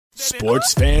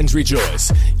Sports fans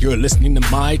rejoice. You're listening to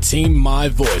My Team, My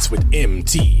Voice with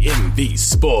MTMV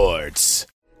Sports.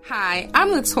 Hi,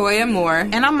 I'm Latoya Moore.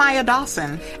 And I'm Maya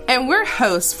Dawson. And we're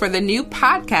hosts for the new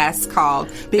podcast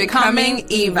called Becoming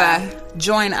Eva.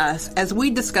 Join us as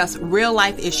we discuss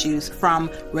real-life issues from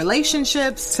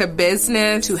relationships to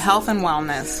business to health and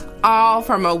wellness. All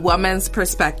from a woman's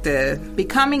perspective.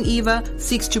 Becoming Eva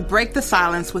seeks to break the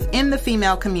silence within the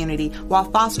female community while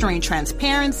fostering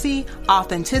transparency,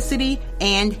 authenticity,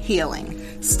 and healing.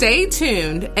 Stay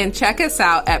tuned and check us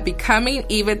out at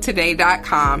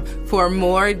becomingevatoday.com for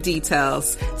more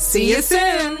details. See you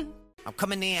soon. I'm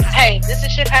coming in. Hey, this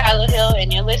is Chicago Hill,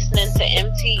 and you're listening to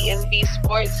MTMV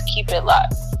Sports. Keep it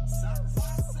locked.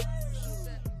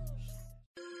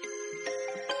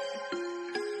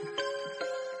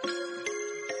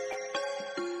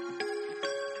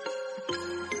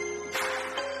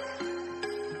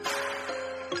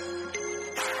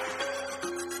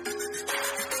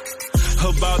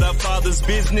 About our Father's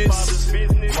business.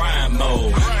 Crime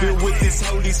mode. Filled with this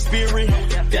Holy Spirit.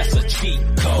 That's a cheat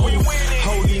code.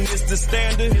 Holiness the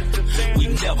standard. We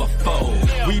never fold.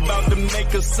 We about to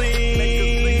make a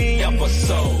scene.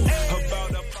 Episode.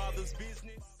 About our Father's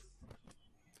business.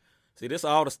 See, this is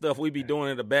all the stuff we be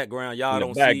doing in the background. Y'all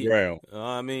don't see it.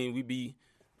 I mean, we be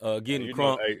getting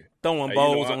crunk, throwing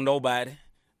bowls on nobody.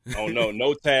 Oh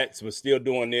no tax, but still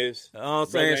doing this. I'm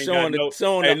saying showing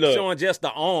just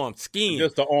the arm, skin.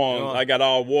 Just the arm. I got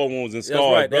all war wounds and scars.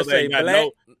 Right. Brother ain't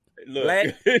got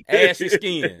black, ashy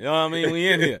skin. You know what I mean?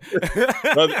 We in here.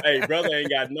 brother ain't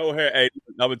got no hair. Hey,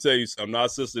 I'm gonna tell you something. Our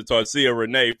sister Tarcia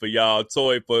Renee for y'all,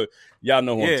 Toy for y'all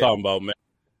know who I'm talking about, man.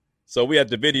 So we had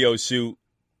the video shoot,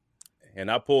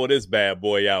 and I pulled this bad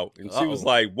boy out, and she was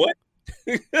like, "What?"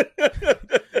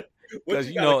 Because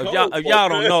if y'all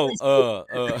don't know,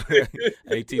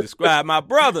 AT describe my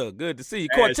brother. Good to see you,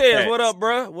 Cortez. What up,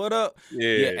 bro? What up?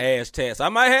 Yeah, ass tats. I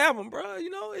might have them, bro. You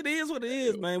know, it is what it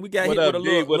is, man. We got hit with a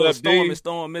little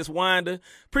storm, Miss Winder.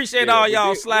 Appreciate all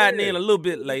y'all sliding in a little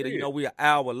bit later. You know, we an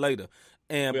hour later,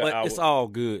 but it's all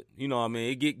good. You know what I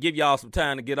mean? Give y'all some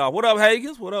time to get off. What up,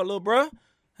 Hagens? What up, little bro?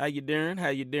 How you doing?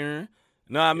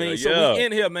 No, I mean, so we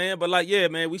in here, man. But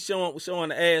man, we showing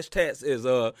the ass tats as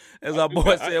our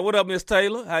boy said. What up, Miss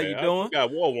Taylor? How you doing? I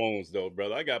got war wounds though,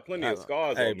 brother. I got plenty of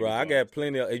scars. Hey, on bro, me, I got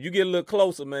plenty of. If you get a little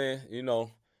closer, man, you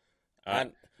know.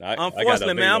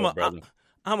 Unfortunately, man,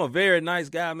 I'm a very nice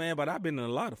guy, man, but I've been in a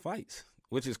lot of fights,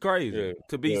 which is crazy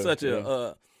to be such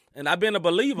a. And I've been a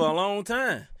believer a long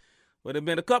time. But it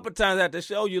been a couple of times at the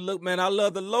show, you look, man, I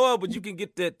love the Lord, but you can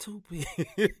get that too.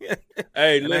 Hey,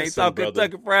 listen, I ain't talking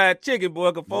Kentucky Fried Chicken, boy,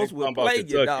 because folks will play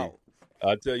you, dog.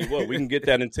 I'll tell you what, we can get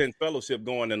that intense fellowship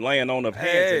going and laying on of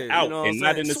hands and out, and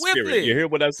not in the spirit. You hear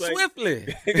what I say?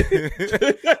 Swiftly.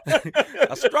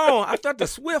 I felt the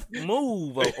swift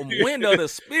move, a wind of the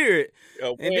spirit,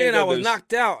 and then I was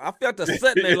knocked out. I felt the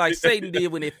suddenly like Satan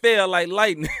did when it fell like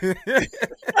lightning.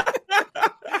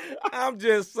 I'm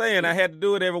just saying, I had to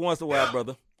do it every once in a while,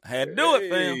 brother. I had to do it,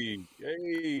 fam.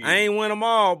 I ain't win them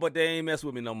all, but they ain't mess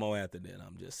with me no more after that.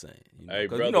 I'm just saying. You know, hey,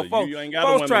 brother, folks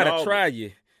try to try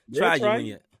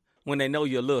you when they know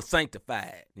you're a little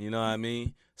sanctified. You know what I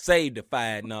mean?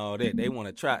 Sanctified and all that. They want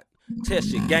to try test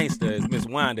your gangster, as Miss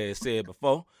Wanda has said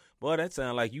before. Boy, that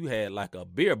sounded like you had like a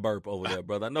beer burp over there,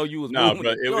 brother. I know you was moving.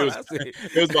 Bro, it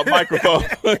was my microphone.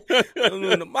 It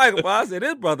was the microphone. I said,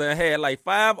 this brother had like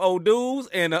 5 old dudes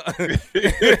and a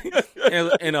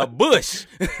bush.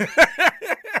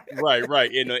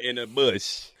 right, in a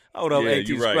bush. Hold up, AT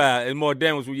Scribe. And more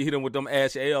damage when you hit him with them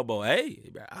ass elbow.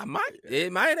 Hey,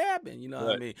 it might happen. You know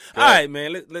what I mean? All right,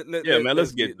 man.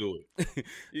 Let's get to it.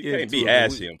 You can't be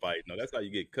ashy and fighting. No, that's how you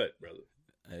get cut, brother.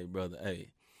 Hey, brother. Hey.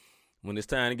 When it's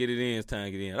time to get it in, it's time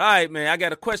to get it in. All right, man, I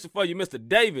got a question for you, Mr.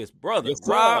 Davis, brother. Yes,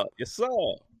 Rob. Yes, sir.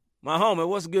 My homie,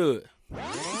 what's good?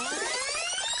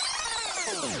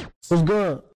 What's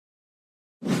good?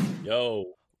 Yo.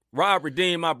 Rob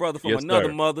redeemed my brother from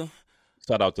another mother.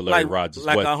 Shout out to Larry Rogers.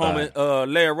 Like our homie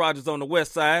Larry Rogers on the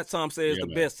west side. Some say it's the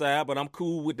best side, but I'm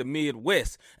cool with the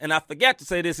Midwest. And I forgot to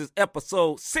say this is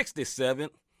episode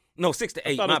 67. No,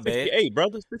 68, my bad. 68,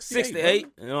 brother. 68,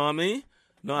 you know what I mean?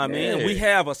 And we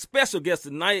have a special guest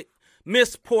tonight,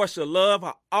 Miss Portia Love,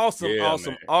 an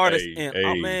awesome artist.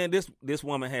 This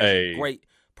woman has a great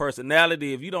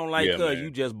personality. If you don't like her,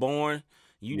 you just born.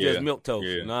 You just milquetoast.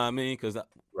 You know what I mean? Because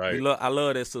I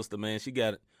love that sister, man. She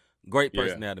got a great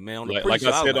personality, man. On the like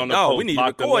I said on the post, we need to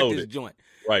record this joint.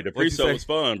 Right. The pre-show was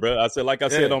fun, bro. I said, like I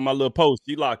said on my little post,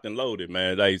 she locked and loaded,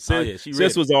 man. Like,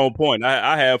 sis was on point.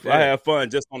 I have fun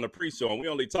just on the pre-show, and we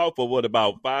only talked for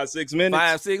about 5-6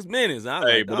 minutes. 5-6 minutes.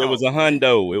 Hey, but it was a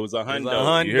hundo. It was a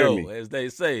hundo, as they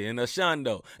say, in a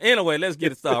shundo. Anyway, let's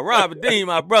get it started. Robert Dean,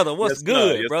 my brother, what's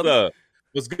good, brother? Sir.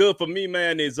 What's good for me,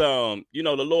 man, is the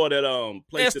Lord that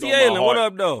placed it on my heart. What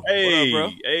up, though? Hey, what up,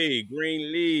 bro? Hey,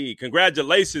 Greenleaf.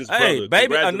 Congratulations, brother. Hey,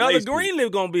 baby, another Greenleaf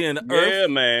gonna be in the earth. Yeah,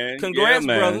 man. Congrats,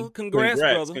 brother. Congrats,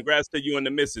 brother. Congrats to you and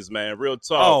the missus, man. Real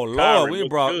talk. Oh, Lord,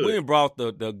 Kyron, we brought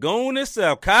the goon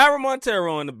itself, Kyron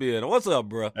Montero, in the building. What's up,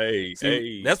 bro? Hey.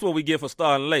 That's what we get for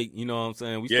starting late. You know what I'm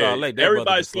saying? We start late.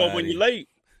 Everybody's slow when you're late.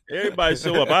 Everybody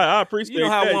show up. I appreciate that. You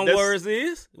know how one words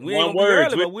is. We ain't gonna be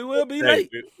early, but we will be late.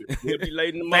 We'll be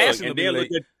late in the morning.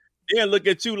 And then look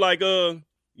at you like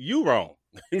you wrong.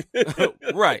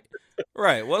 Right.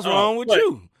 What's wrong with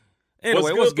you?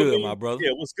 Anyway, what's good, my brother?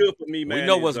 Yeah, what's good for me, man? We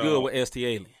know what's good with ST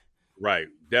Alien. Right,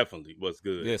 definitely. What's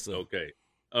good? Yes, sir. Okay.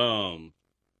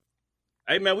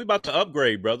 Hey, man, we about to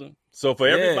upgrade, brother. So for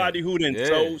everybody who didn't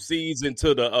sow seeds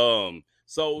into the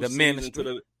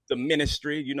ministry. The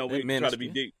ministry, we try to be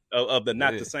deep of the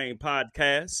Not the Same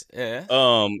podcast. Yeah.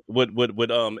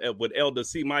 With Elder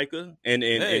C. Micah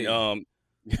and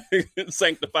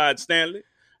Sanctified Stanley.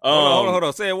 Hold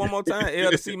on. Say it one more time.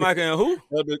 Elder C. Micah and who?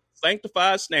 Elder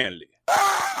Sanctified Stanley.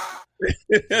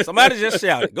 Somebody just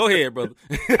shouted. Go ahead, brother.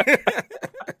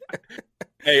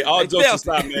 Hey, all jokes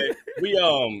aside,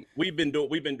 man, we've been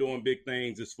doing big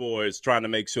things as far as trying to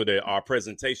make sure that our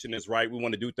presentation is right. We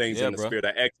want to do things in the spirit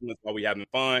of excellence while we having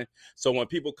fun. So when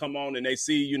people come on and they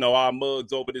see, our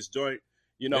mugs over this joint,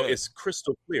 it's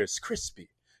crystal clear, it's crispy.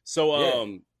 So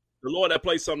the Lord that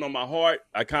placed something on my heart,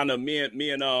 I kind of me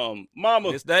and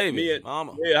Mama, Miss Davis,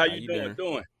 Mama, how you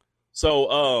doing?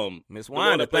 So Miss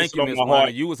Wanda, thank you, Miss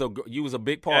Wanda. You was a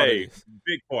big part of this.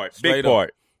 Big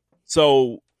part.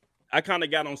 So I kind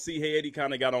of got on C-head. He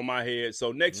kind of got on my head.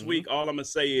 So next week, all I'm going to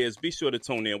say is be sure to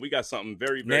tune in. We got something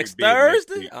very, very next big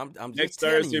Thursday? I'm just next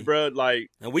Thursday, bro.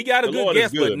 And we got a good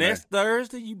guest, but next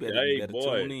Thursday, you better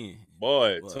tune in.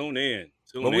 Tune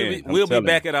in. We'll be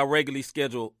back at our regularly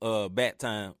scheduled bat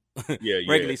time.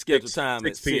 Regularly scheduled time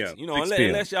 6 p.m.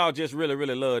 Unless y'all just really,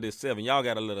 really love this 7. Y'all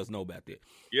got to let us know about that.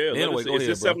 Yeah, anyway, go ahead,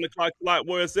 it's 7 o'clock slot.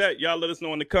 Where it's at, y'all let us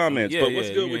know in the comments. But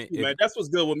what's good with you, man? That's what's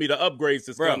good with me. The upgrades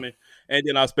is coming, and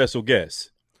then our special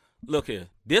guests. Look here,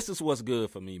 this is what's good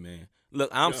for me, man. Look,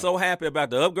 I'm so happy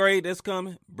about the upgrade that's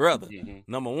coming, brother.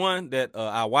 Number one, that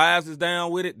our wives is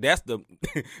down with it. That's the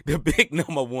big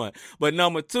number one. But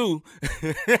number two,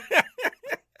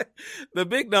 the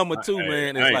big number two,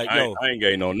 man, is I ain't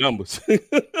getting no numbers.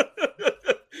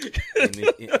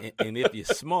 And if you're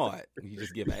smart, you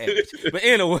just give an average. But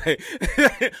anyway,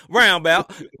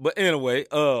 roundabout. But anyway,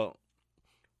 the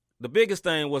biggest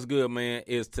thing was good, man,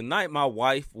 is tonight my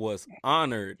wife was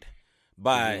honored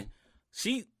by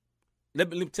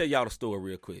Let me tell y'all the story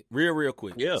real quick. Real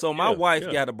quick. Yeah, so my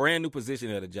wife got a brand new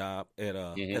position at a job at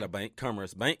a bank,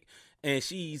 Commerce Bank, and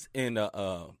she's in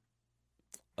a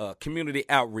community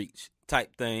outreach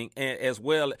type thing, and as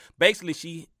well, basically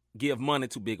she give money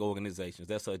to big organizations.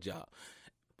 That's her job.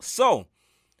 So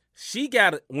she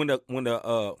got when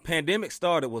the pandemic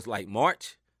started was like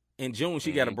March. In June,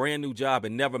 she got a brand new job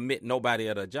and never met nobody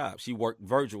at her job. She worked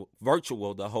virtual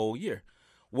the whole year.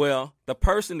 Well, the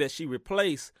person that she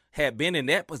replaced had been in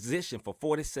that position for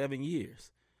 47 years.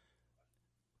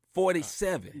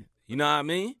 47. You know what I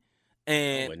mean?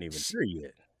 And I wasn't even sure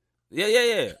yet.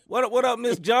 Yeah. What up,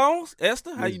 Miss Jones?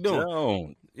 Esther, how you doing?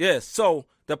 Jones. Yes. So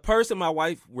the person my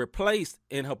wife replaced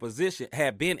in her position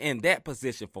had been in that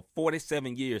position for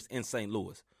 47 years in St.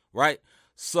 Louis, right?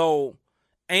 So,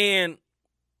 and,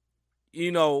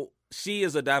 she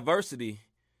is a diversity,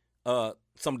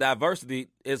 some diversity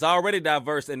is already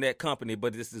diverse in that company,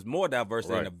 but this is more diverse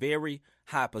in a very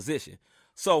high position.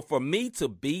 So for me to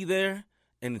be there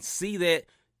and see that,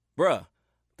 bruh,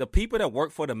 the people that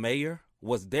work for the mayor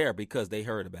was there because they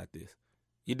heard about this.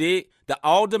 You dig? The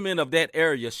aldermen of that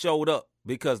area showed up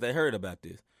because they heard about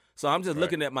this. So I'm just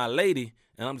looking at my lady,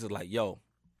 and I'm just like, yo,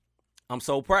 I'm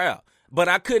so proud. But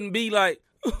I couldn't be like,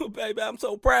 oh, baby, I'm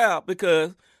so proud,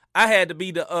 because I had to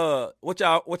be the what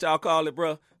y'all call it,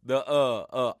 bro?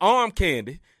 The arm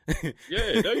candy.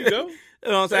 Yeah, there you go. You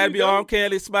know what I'm saying? I had to be arm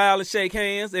candy, smile and shake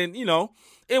hands, and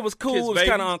it was cool. It was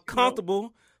kind of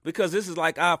uncomfortable because this is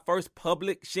like our first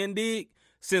public shindig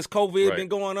since COVID been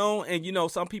going on,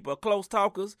 and some people are close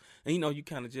talkers, and you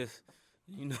kind of just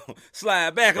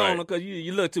slide back on them because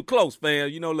you look too close, fam.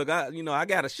 Look, I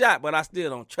got a shot, but I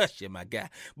still don't trust you, my guy.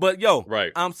 But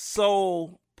I'm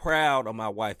so proud of my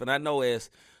wife, and I know as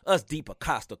us deep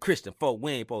Acosta Christian folk,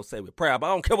 we ain't supposed to say we're proud, but I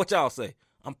don't care what y'all say.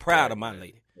 I'm proud of my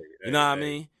lady. You know what I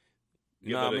mean?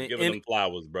 You know what I mean? Give them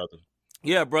flowers, brother.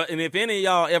 Yeah, bro. And if any of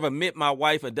y'all ever met my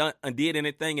wife and did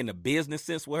anything in the business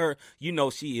sense with her, you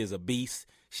know she is a beast.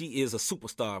 She is a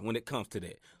superstar when it comes to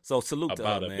that. So salute to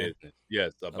her, man. About her business.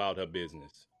 Yes, about her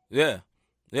business. Yeah.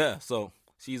 Yeah. So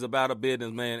she's about her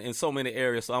business, man, in so many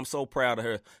areas. So I'm so proud of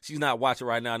her. She's not watching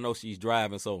right now. I know she's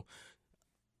driving, so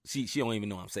she don't even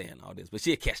know I'm saying all this, but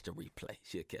she'll catch the replay.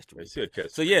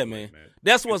 So yeah, man.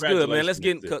 That's what's good, man. Let's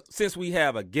get since we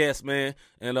have a guest, man,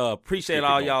 and appreciate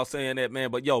all y'all saying that,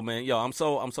 man. But I'm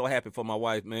so happy for my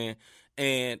wife, man.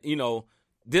 And you know,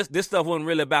 this stuff wasn't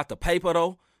really about the paper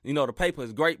though. You know, the paper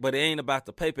is great, but it ain't about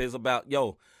the paper. It's about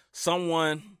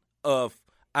someone of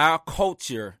our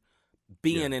culture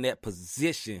being in that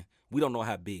position. We don't know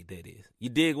how big that is. You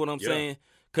dig what I'm saying?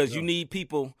 Because you need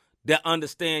people that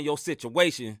understand your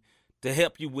situation to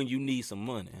help you when you need some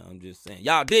money. I'm just saying.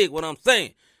 Y'all dig what I'm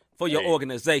saying? For your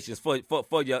organizations, for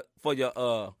your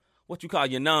what you call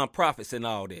your nonprofits and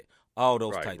all that. All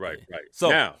those type things. Right. So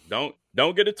now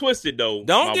don't get it twisted though.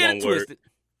 Don't get it twisted.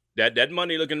 That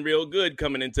money looking real good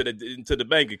coming into the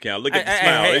bank account. Look at the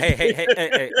smile.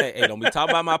 Hey, don't be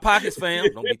talking about my pockets, fam.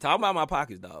 Don't be talking about my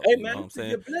pockets, dog. Hey, you man, know what I'm saying?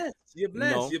 You're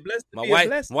blessed. You're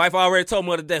blessed. My wife already told me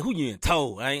the other day, who you ain't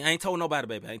told? I ain't told nobody,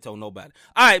 baby. I ain't told nobody.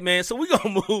 All right, man. So we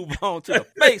gonna move on to the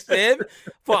face, Evan,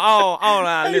 for all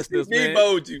our listeners, man.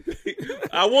 You.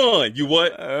 I won. You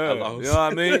what? I lost. You know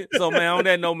what I mean? So, man, on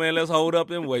that note, man, let's hold up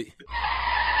and wait.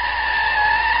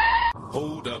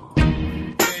 Hold up.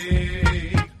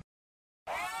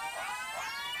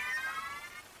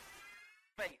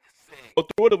 Go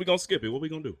through it, or we gonna skip it? What we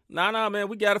gonna do? Nah, man.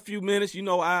 We got a few minutes. You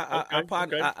know, our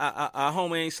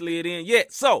homie ain't slid in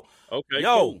yet. So,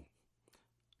 cool.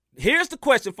 Here's the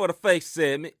question for the face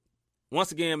segment.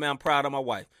 Once again, man, I'm proud of my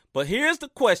wife. But here's the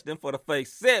question for the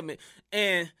face segment.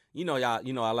 And you know, y'all,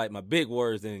 you know, I like my big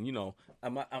words, and you know,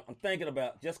 I'm thinking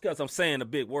about just because I'm saying a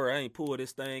big word, I ain't pull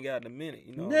this thing out in a minute.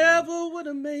 You know, never would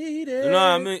have made it. You know what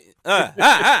I mean?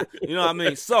 You know what I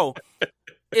mean? So,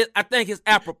 I think it's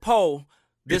apropos.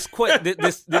 This question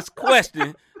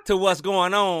to what's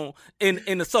going on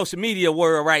in the social media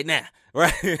world right now,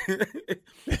 right?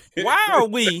 Why are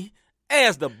we,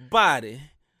 as the body,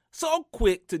 so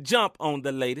quick to jump on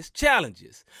the latest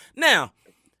challenges? Now,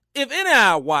 if any of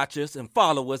our watchers and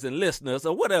followers and listeners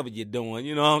or whatever you're doing,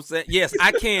 you know what I'm saying? Yes,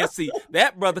 I can see.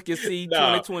 That brother can see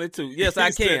 2022. Yes,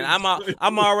 I can.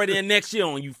 I'm already in next year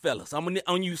on you fellas. I'm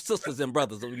on you sisters and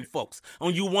brothers, on you folks.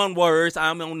 On you one words,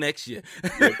 I'm on next year.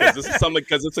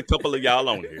 Because it's a couple of y'all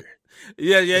on here.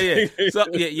 Yeah. So,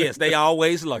 yes, they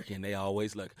always lurking.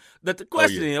 But the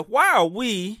question is, why are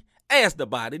we, as the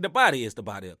body is the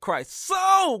body of Christ,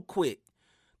 so quick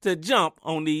to jump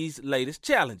on these latest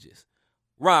challenges?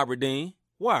 Rob Redeem,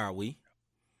 why are we?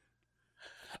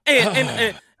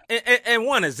 And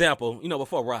one example, you know,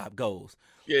 before Rob goes,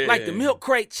 like the milk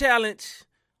crate challenge.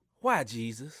 Why,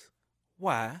 Jesus?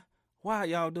 Why are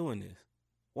y'all doing this?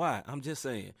 Why? I'm just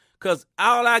saying, because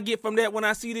all I get from that when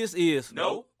I see this is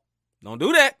no, don't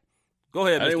do that. Go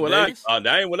ahead, Mr. Davis. That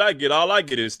ain't what I get. All I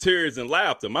get is tears and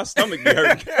laughter. My stomach be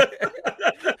hurting.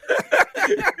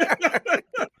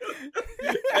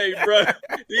 Hey, bro,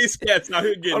 these cats out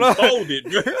here getting folded,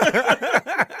 bro.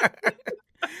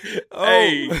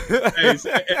 Hey,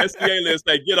 SCA let's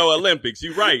say Ghetto Olympics.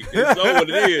 You right. It's so what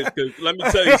it is. Because let me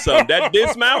tell you something. That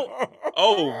dismount,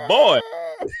 oh boy.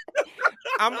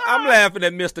 I'm laughing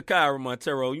at Mr. Kyra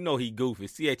Montero. You know he goofy.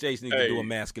 CHH needs to do a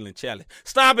masculine challenge.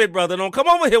 Stop it, brother. Don't come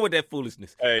over here with that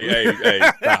foolishness. Hey,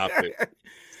 stop it.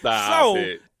 Stop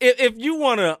it. If you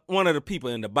one of the people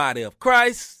in the body of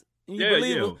Christ, you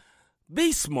believe it,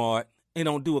 be smart and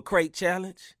don't do a crate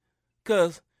challenge.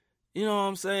 Because, you know what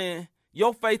I'm saying,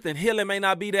 your faith in healing may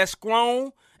not be that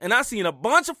strong. And I seen a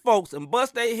bunch of folks and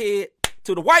bust their head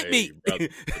to the white meat. Brother,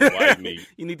 the white meat.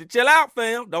 You need to chill out,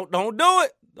 fam. Don't do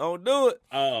it. Don't do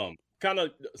it. Kind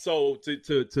of. So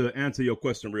to answer your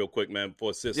question real quick, man,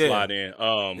 before Sis slide in.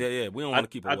 We don't want to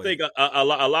keep away. I think a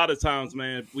lot of times,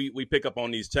 man, we pick up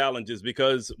on these challenges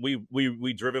because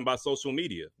we driven by social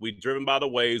media. We driven by the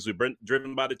waves. We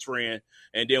driven by the trend,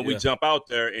 and then we jump out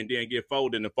there and then get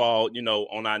folded and fall, you know,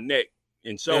 on our neck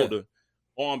and shoulder,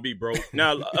 arm be broke.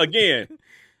 Now again.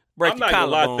 I'm not gonna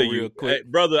lie to you,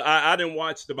 brother. I didn't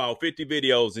watch about 50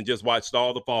 videos and just watched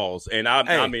all the falls. And I'm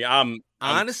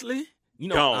honestly,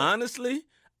 honestly,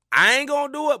 I ain't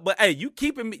gonna do it. But hey, you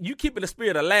keeping the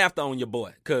spirit of laughter on your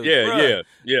boy, cause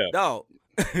dog,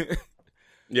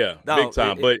 big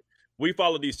time. But we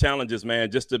follow these challenges, man.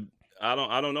 Just to I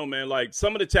don't know, man. Like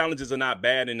some of the challenges are not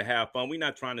bad and to have fun. We're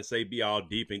not trying to say be all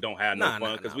deep and don't have no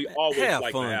fun because we always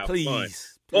like to have fun.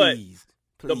 Please.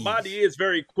 the body is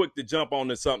very quick to jump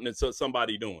onto something that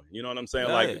somebody doing. You know what I'm saying?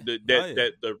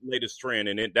 The latest trend,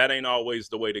 and that ain't always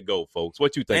the way to go, folks.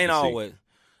 What you think? Ain't always.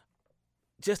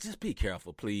 Just be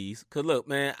careful, please. Cause look,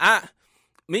 man,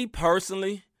 me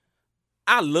personally,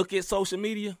 I look at social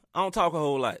media. I don't talk a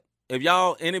whole lot. If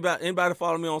y'all, anybody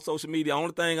follow me on social media, the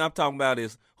only thing I'm talking about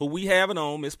is who we having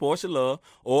on, Miss Portia Love,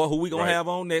 or who we going to have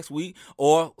on next week,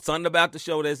 or something about the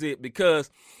show, that's it. Because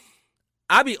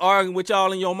I be arguing with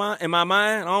y'all in my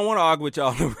mind. I don't want to argue with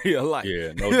y'all in real life.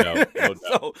 Yeah, no doubt.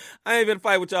 So I ain't even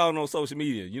fight with y'all on social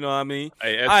media. You know what I mean?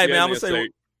 Hey, all right, man, I'm going to say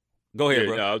go ahead,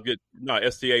 bro.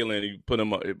 STA Land, you put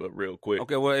them up real quick.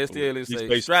 Okay, well, STA Land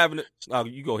say, striving to,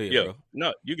 you go ahead, bro.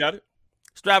 No, you got it.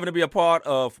 Striving to be a part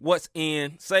of what's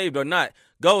in, saved or not,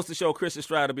 goes to show Christians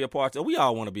strive to be a part of. We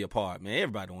all want to be a part, man.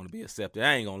 Everybody want to be accepted.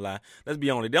 I ain't going to lie. Let's be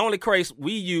honest. The only crates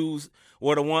we used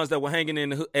were the ones that were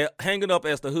hanging up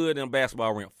as the hood in a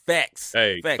basketball rim. Facts.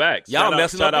 Hey, facts. Y'all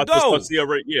messing up the goal.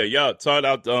 Y'all shout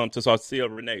out to Sarcia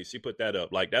Renee. She put that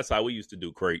up. Like, that's how we used to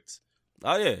do crates.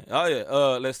 Oh, yeah.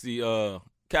 Let's see.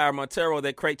 Kyra Montero,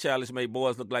 that crate challenge made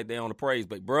boys look like they on the praise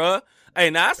break. Bruh.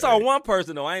 Hey, now I saw one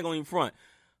person, though. I ain't going to even front.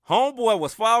 Homeboy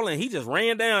was falling. He just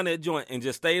ran down that joint and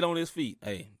just stayed on his feet.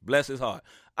 Hey, bless his heart.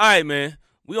 All right, man.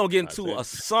 We're going to get into a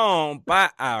song by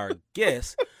our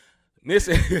guest.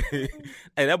 Hey,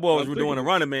 that boy was doing a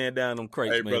running man down them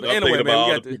crates, man. Brother, anyway, man,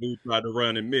 we got people who tried to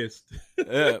run and missed.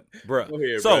 Bro.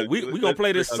 So we going to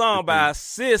play this song by our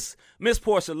sis, Miss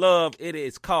Portia Love. It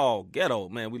is called Ghetto.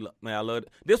 Man, I love it.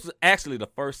 This was actually the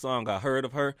first song I heard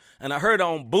of her, and I heard it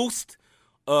on Boost.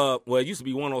 Well, it used to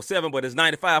be 107, but it's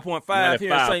 95.5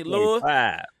 here in St. Louis.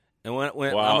 And when I'm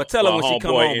going to tell her when she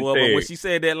come on, boy, but when she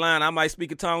said that line, I might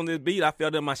speak a tongue on this beat, I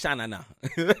felt it in my shana-na.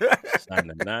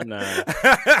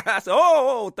 I said,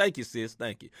 oh, thank you, sis.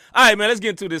 Thank you. All right, man, let's get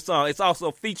into this song. It's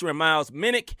also featuring Miles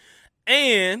Minnick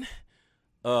and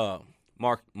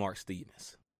Mark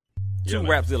Stevens. Two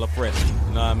Rapzilla fresh,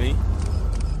 you know what I mean?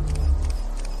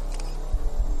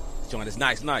 Joint is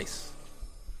nice.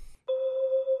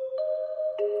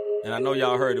 And I know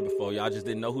y'all heard it before. Y'all just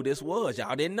didn't know who this was.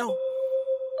 Y'all didn't know.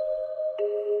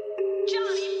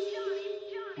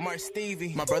 Mark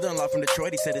Stevie, my brother-in-law from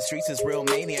Detroit, he said the streets is real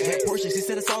mania. I had Portia, she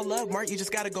said it's all love, Mark, you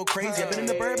just gotta go crazy. I've been in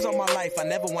the burbs all my life, I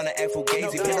never wanna act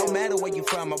fugazi. But it don't matter where you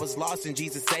from, I was lost and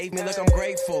Jesus saved me. Look, I'm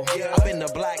grateful. I've been the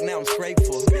block, now I'm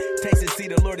grateful. Taste and see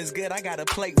the Lord is good, I got a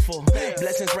plate full.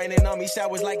 Blessings raining on me,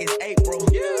 showers like it's April.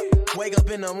 Wake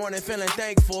up in the morning feeling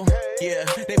thankful. Yeah,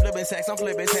 they flipping sacks, I'm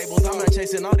flipping tables. I'm not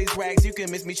chasing all these rags, you can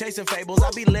miss me chasing fables.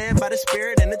 I be led by the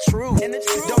spirit and the truth.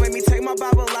 Don't make me take my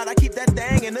Bible out, I keep that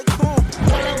thing in the coop.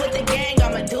 Pull up with the gang,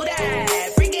 I'ma do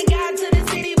that. Bringing God to the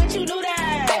city, but you knew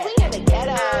that. We in the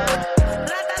ghetto.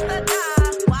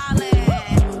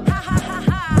 Wildin'. Ha ha ha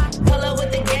ha. Pull up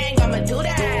with the gang, I'ma do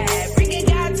that. Bringing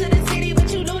God to the city,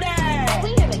 but you knew that. We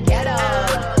in the ghetto.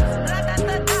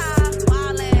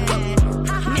 Wildin'.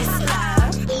 Ha ha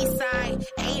ha. Eastside,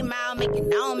 8 Mile, making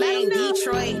known, man.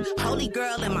 Detroit, holy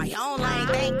girl in my own lane.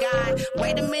 Thank God.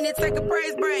 Wait a minute, take a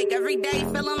praise break. Every day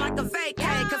feeling like a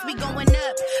vacay, cause we going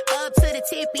up to the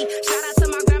tippy. Shout out to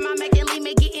my grandma making lean,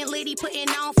 getting litty, putting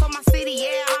on for my city.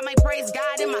 Yeah, I might praise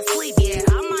God in my sleep. Yeah,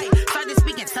 I might start to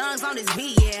speaking tongues on this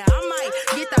beat. Yeah, I might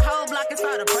get the whole block and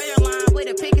start a prayer line with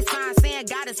a picket sign saying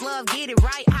God is love, get it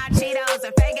right. Hot Cheetos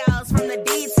and Fagos from the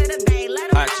D to the Bay.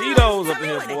 Let Hot Cheetos up in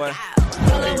here, boy.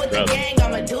 Pull up with the gang,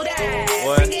 I'ma do that.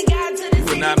 Boy, bringing God to the you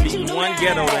would not be one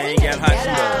ghetto that ain't got Hot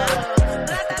Cheetos.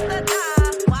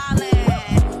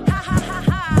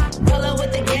 Pull up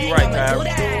with the gang, right, I'ma do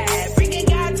that. Bringing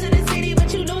God to the city,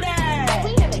 but you knew that.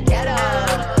 We in the ghetto.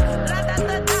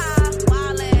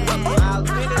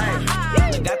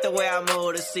 Got the way I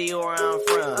move to see where I'm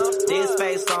from. This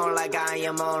face on like I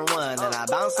am on one. And I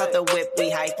bounce out the whip, we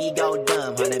hikey go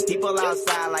dumb. 100 people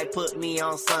outside like put me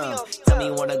on some. Tell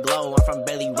me wanna glow, I'm from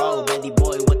Belly Road. Belly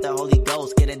boy with the Holy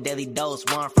Ghost, get a daily dose.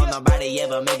 One from nobody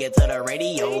ever make it to the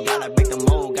radio. Gotta break the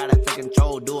mold, gotta take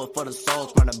control, do it for the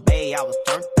souls. From the Bay, I was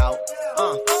turned out.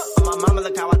 My mama,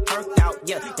 look how I turned out.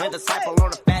 Yeah, young disciple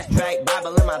on a fast track,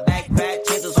 Bible in my backpack.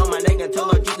 Chances on my neck until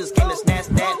Lord Jesus came to snatch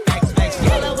that. Facts.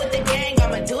 Pull up with the gang,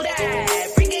 I'ma do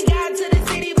that. Bringing God to the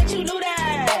city, but you knew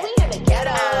that. We in the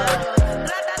ghetto.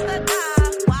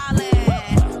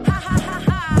 Wildin'. Ha ha ha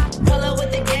ha. Pull up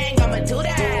with the gang, I'ma do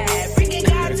that. Bringing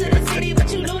God to the city,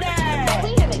 but you knew that. We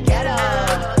in the ghetto.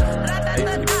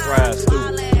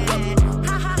 Wildin'.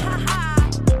 Ha ha ha ha.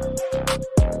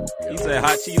 He said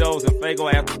Hot Cheetos and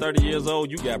Fago after 30 years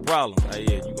old, you got problems. Hey,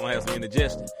 yeah, you gonna have some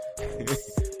indigestion.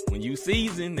 When you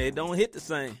season, they don't hit the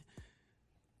same.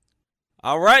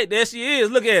 All right, there she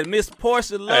is. Look at it, Miss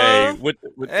Portia Love.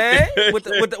 Hey, with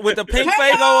the pink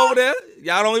Faygo over there.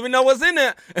 Y'all don't even know what's in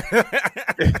there.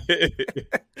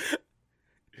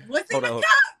 What's in the cup?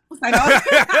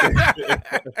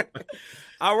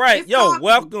 All right,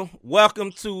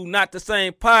 welcome to Not the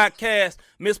Same Podcast,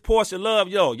 Miss Portia Love.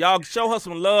 Y'all show her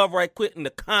some love right quick in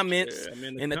the comments.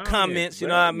 In the comments, you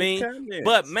know what I mean?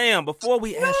 But, ma'am, before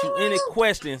we ask you any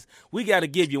questions, we got to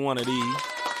give you one of these.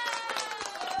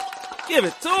 Give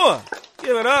it to her.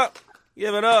 Give it up.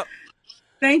 Give it up.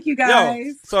 Thank you,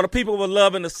 guys. So the people were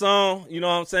loving the song. You know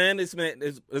what I'm saying? This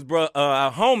bro, our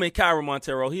homie, Kyra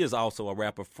Montero, he is also a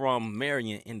rapper from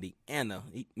Marion, Indiana,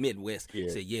 Midwest. Yeah.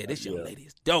 Said, this young lady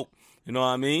is dope. You know what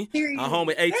I mean? Our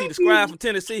homie, A.T. the Scribe from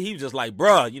Tennessee, he was just like,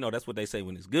 bruh, that's what they say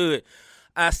when it's good.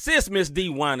 Our sis, Miss D.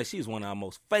 Weiner, she's one of our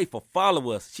most faithful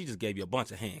followers. She just gave you a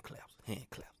bunch of hand claps.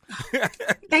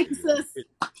 Thank you, sis.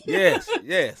 Yes.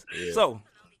 Yeah. So,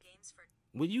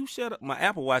 will you shut up? My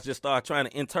Apple Watch just started trying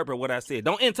to interpret what I said.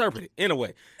 Don't interpret it.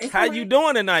 Anyway, how you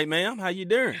doing tonight, ma'am? How you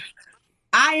doing?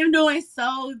 I am doing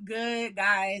so good,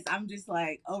 guys. I'm just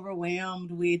like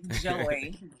overwhelmed with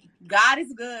joy. God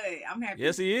is good. I'm happy.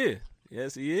 Yes, he is.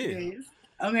 Yes, he is.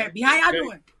 I'm happy. How y'all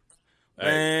doing?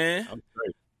 Man, I'm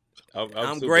great.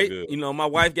 I'm great. Good. My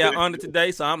wife got honored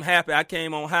today, so I'm happy. I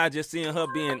came on high just seeing her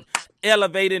being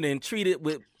elevated and treated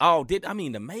with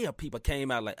the mayor people came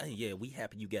out like, hey, yeah, we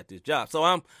happy you got this job. So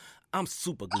I'm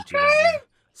super Gucci right now.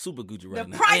 Super Gucci right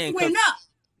now. The price went up.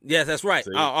 Yes, that's right.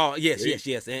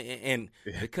 Yes. And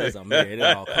because I'm married, it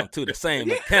all come to the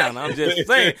same account. I'm just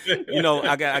saying,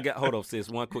 I got hold up, sis,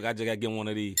 one quick. I just got to get one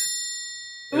of these.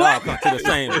 It all come to the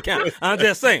same account. I'm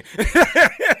just saying.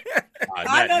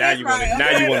 Now you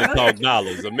want to talk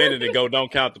dollars. A minute ago,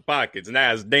 don't count the pockets.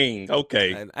 Now it's ding.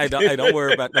 Okay. Hey, don't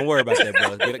worry about that,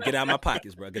 brother. Get out of my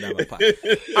pockets, bro. Get out of my pockets.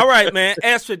 All right, man.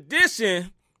 As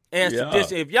tradition,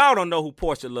 if y'all don't know who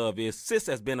Portia Love is, sis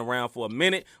has been around for a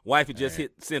minute. Wifey just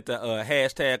sent the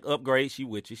hashtag upgrade. She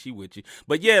with you.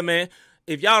 But yeah, man.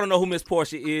 If y'all don't know who Miss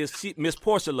Portia is, Miss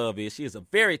Portia Love is. She is a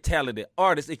very talented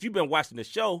artist. If you've been watching the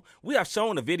show, we have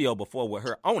shown a video before with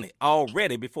her on it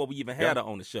already before we even had her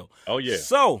on the show. Oh, yeah.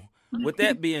 So, with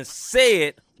that being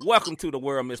said, welcome to the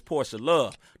world, Miss Portia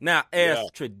Love. Now, as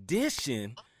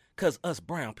tradition, because us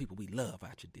brown people, we love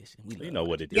our tradition. We love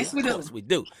what it is. Yes, we do. Of course we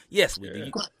do. Yes, we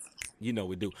do. You know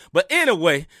we do. But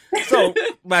anyway, so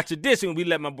by tradition, we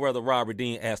let my brother Rob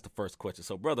Redeem ask the first question.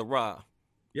 So, Brother Rob.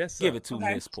 Yes, sir. Give it to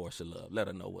Miss Portia Love. Let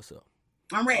her know what's up.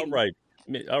 I'm ready. All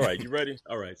right. You ready?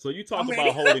 All right. So you talk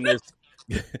about holiness.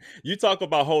 You talk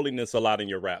about holiness a lot in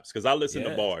your raps because I listen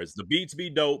to bars. The beats be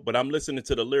dope, but I'm listening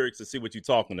to the lyrics to see what you're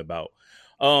talking about.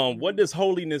 What does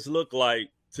holiness look like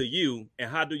to you,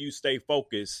 and how do you stay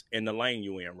focused in the lane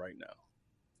you in right now?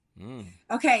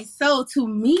 Okay, so to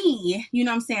me, you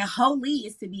know what I'm saying, holy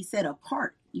is to be set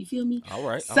apart. You feel me? All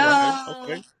right.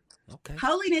 Okay.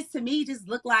 Holiness to me just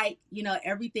look like,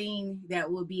 everything that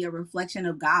would be a reflection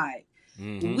of God.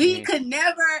 Mm-hmm. We could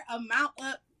never amount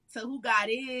up to who God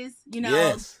is.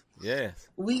 Yes.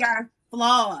 We are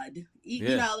flawed.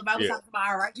 You know, the Bible talks about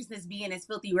our righteousness being as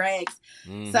filthy rags.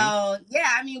 Mm-hmm. So,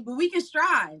 but we can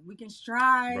strive. We can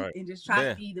strive and just try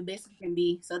to be the best we can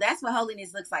be. So that's what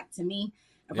holiness looks like to me.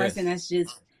 A person that's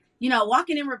just,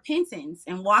 walking in repentance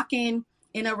and walking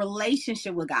in a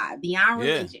relationship with God beyond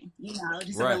religion,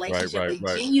 just a relationship,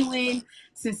 a genuine,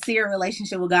 sincere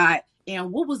relationship with God.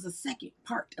 And what was the second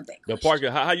part of that question? The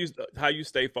part, how you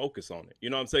stay focused on it. You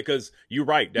know what I'm saying? Because you're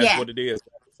right. That's what it is.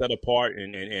 Set apart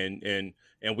and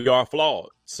we are flawed.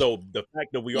 So the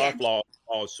fact that we are flawed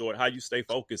falls short. How you stay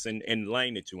focused in the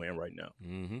lane that you're in right now?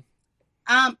 Mm-hmm.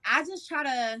 I just try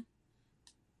to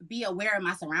be aware of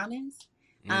my surroundings.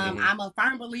 I'm a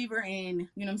firm believer in,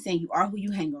 you are who you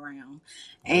hang around.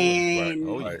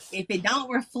 And if it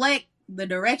don't reflect the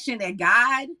direction that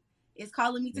God is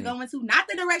calling me to go into, not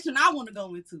the direction I want to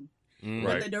go into,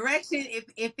 but the direction,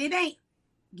 if it ain't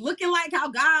looking like how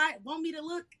God want me to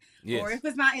look, or if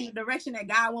it's not in the direction that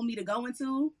God want me to go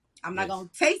into, I'm not going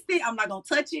to taste it. I'm not going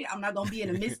to touch it. I'm not going to be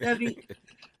in the midst of it.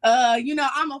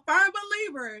 I'm a firm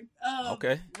believer of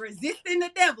resisting the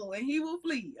devil and he will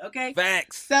flee. Okay.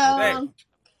 Facts. So, hold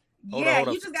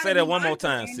on. You just say that one more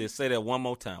time, sis. Say that one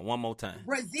more time.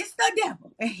 Resist the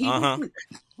devil and he will flee.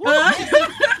 All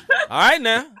right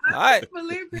now. All right. I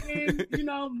believe in,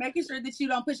 making sure that you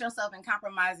don't put yourself in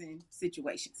compromising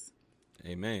situations.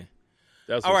 Amen.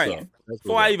 That's all right.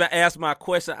 Before I even ask my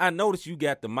question, I noticed you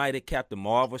got the Mighty Captain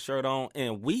Marvel shirt on,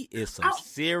 and we is some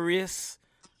serious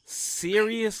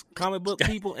comic book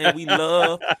people, and we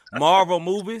love Marvel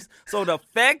movies. So the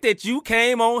fact that you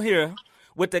came on here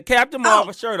with the Captain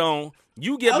Marvel shirt on,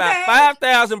 you get about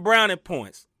 5,000 brownie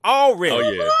points. Already.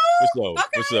 Oh yeah.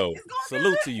 What's up?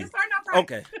 Salute to you.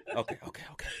 Okay.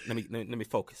 Let me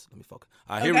focus. All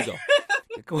right, here we go.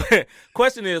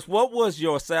 Question is, what was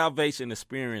your salvation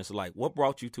experience like? What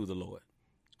brought you to the Lord?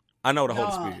 I know the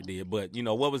Holy Spirit did, but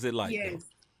what was it like? Yes.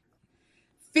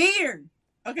 Fear.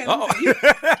 Okay. Yo.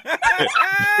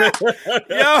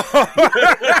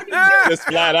 Just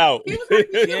flat out.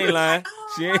 She ain't lying.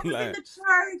 She ain't lying. In the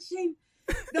church and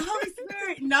the Holy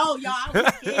Spirit. No, y'all, I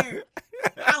was scared.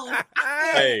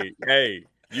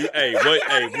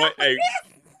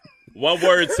 One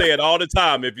word said all the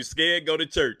time. If you're scared, go to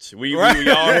church. We all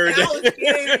heard that. I was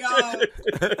scared, y'all.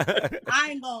 I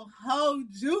ain't gonna hold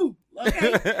you.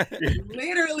 Okay.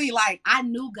 Literally, like, I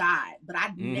knew God, but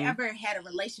I never had a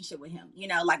relationship with him.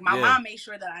 Like my mom made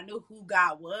sure that I knew who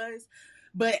God was,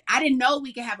 but I didn't know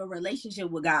we could have a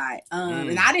relationship with God.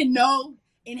 And I didn't know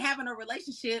in having a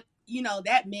relationship,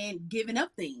 that meant giving up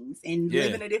things and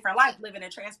living a different life, living a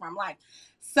transformed life.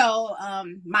 So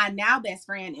my now best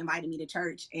friend invited me to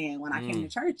church. And when I came to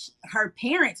church, her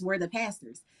parents were the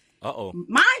pastors. Uh-oh.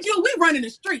 Mind you, we running the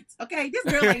streets, okay? This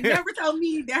girl ain't never told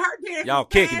me that her parents y'all were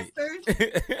kicking pastors.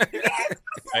 It.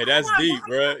 Hey, that's deep,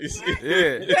 bro.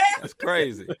 Yeah, that's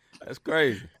crazy. That's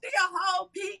crazy. She a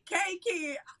whole PK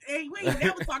kid, and we ain't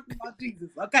never talked about Jesus,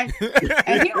 okay?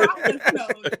 And here I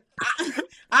was,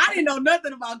 I didn't know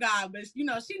nothing about God, but she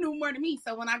knew more than me.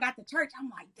 So when I got to church,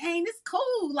 I'm like, dang, this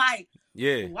cool. Like,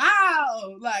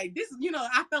 wow. Like this,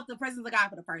 I felt the presence of God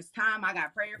for the first time. I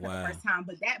got prayer for the first time,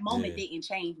 but that moment didn't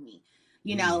change me.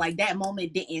 Like that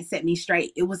moment didn't set me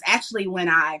straight. It was actually when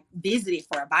I visited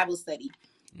for a Bible study.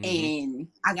 And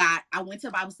I went to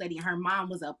a Bible study, and her mom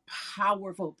was a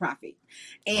powerful prophet.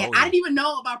 And I didn't even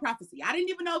know about prophecy. I didn't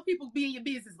even know people be in your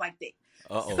business like that.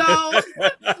 Uh-oh. So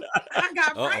I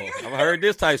got prayer. I've heard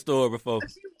this type story before.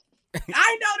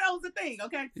 I know that was a thing,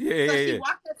 okay? So she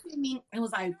walked up to me and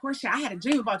was like, Portia, I had a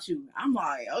dream about you. I'm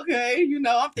like, okay,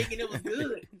 I'm thinking it was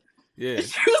good. And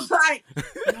she was like,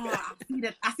 no,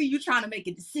 I see you trying to make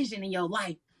a decision in your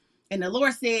life. And the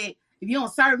Lord said, if you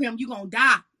don't serve him, you're going to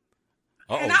die.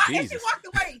 And she walked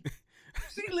away.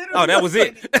 She literally. Oh, that was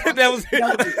it. That was it.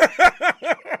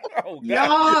 Oh, God.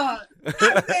 Y'all.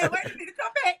 I said, wait a minute,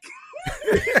 come back.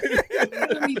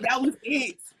 Literally, that was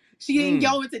it. She didn't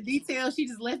go into detail. She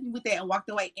just left me with that and walked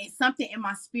away. And something in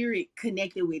my spirit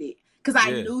connected with it. Because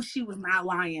I knew she was not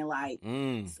lying. Like,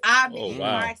 I've been in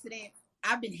car accidents.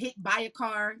 I've been hit by a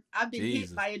car. I've been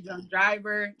hit by a drunk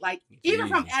driver. Like, even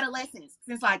from adolescence,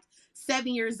 since like 7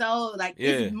 years old. Like,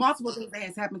 it's multiple things that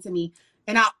has happened to me.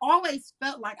 And I always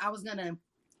felt like I was going to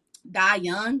die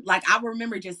young. Like, I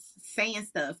remember just saying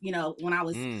stuff, when I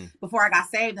was, before I got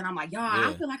saved. And I'm like, y'all,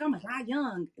 I feel like I'm going to die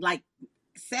young. Like,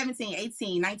 17,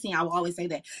 18, 19, I will always say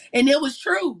that. And it was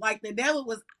true. Like, the devil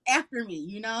was after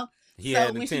me, So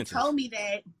when she told me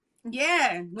that,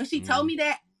 when she told me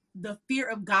that, the fear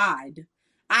of God,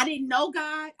 I didn't know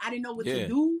God. I didn't know what to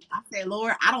do. I said,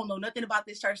 Lord, I don't know nothing about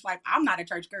this church life. I'm not a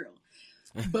church girl.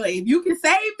 But if you can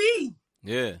save me,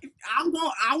 I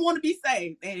want to be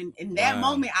saved. And in that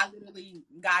moment,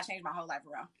 God changed my whole life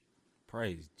around.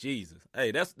 Praise Jesus.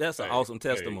 Hey, that's an awesome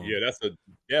testimony. Hey, that's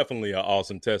definitely an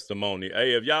awesome testimony.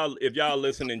 Hey, if y'all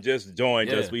listening, just joined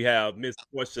us. We have Miss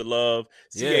Portia Love,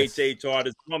 CHH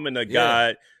artist, woman of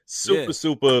God,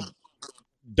 super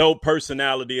dope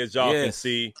personality, as y'all can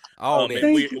see.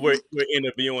 We're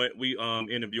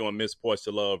interviewing Miss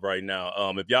Portia Love right now.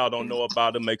 If y'all don't know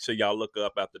about her, make sure y'all look her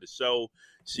up after the show.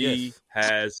 She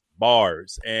has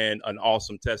bars and an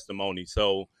awesome testimony.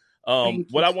 So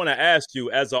what I want to ask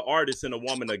you, as an artist and a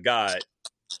woman of God,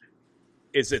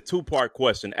 is a two-part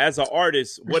question. As an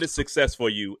artist, what is success for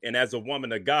you? And as a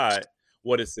woman of God,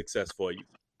 what is success for you?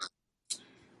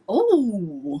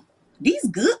 Oh, these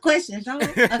good questions, y'all.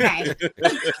 Okay.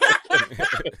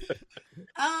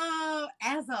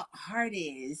 As an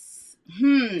artist,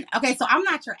 okay, so I'm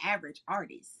not your average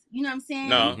artist. You know what I'm saying?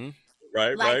 No.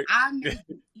 Right.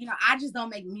 I just don't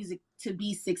make music to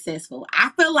be successful. I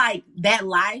feel like that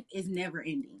life is never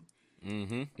ending.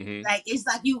 Like, it's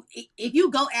like if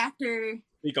you go after,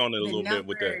 speak on it a little bit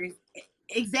with that.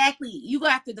 Exactly. You go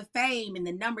after the fame and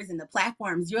the numbers and the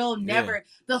platforms, you'll never,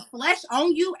 the flesh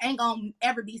on you ain't gonna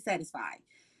ever be satisfied.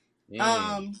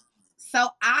 So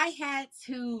I had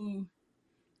to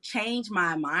change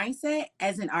my mindset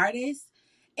as an artist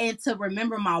and to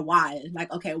remember my why.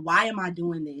 Like, okay, why am I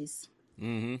doing this?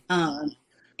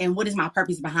 And what is my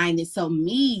purpose behind this? So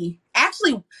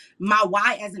actually, my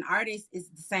why as an artist is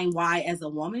the same why as a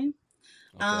woman.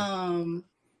 Okay.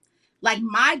 Like,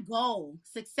 my goal,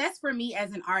 success for me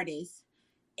as an artist,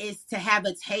 is to have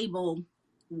a table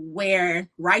where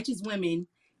righteous women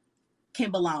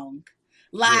can belong.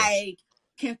 Like,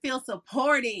 can feel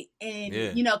supported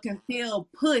and, you know, can feel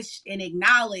pushed and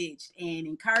acknowledged and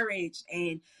encouraged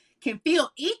and can feel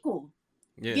equal.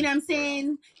 Yeah. You know what I'm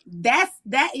saying? That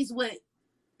is what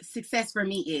success for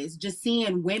me is, just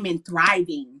seeing women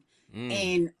thriving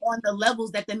and on the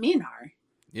levels that the men are.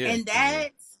 Yeah. And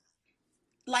that's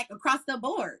like across the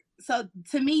board. So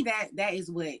to me, that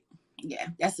is what,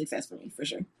 that's success for me for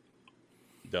sure.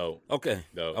 Dope. Okay.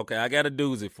 Dope. Okay. I got a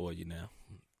doozy for you now.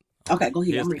 Okay, go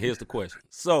ahead. Here's the question.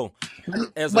 So,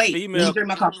 as a female, drink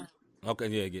my coffee. Okay,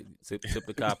 yeah, sip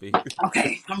the coffee.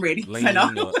 Okay, I'm ready. Lean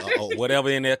or whatever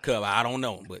in that cup. I don't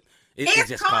know, but it's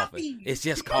just coffee. It's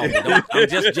just coffee. I'm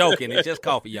just joking. It's just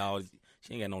coffee, y'all.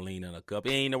 She ain't got no lean in her cup.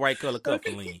 It ain't the right color cup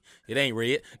for lean. It ain't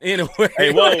red. Anyway.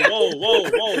 Hey, whoa. How you know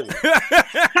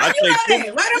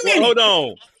that? Wait a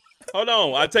minute. Hold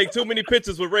on. I take too many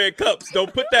pictures with red cups.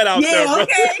 Don't put that out there, bro.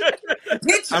 Okay.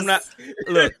 I'm not.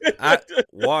 Look,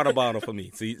 water bottle for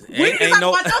me. See, we can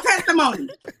talk about your testimony.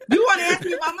 You want to ask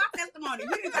me about my testimony?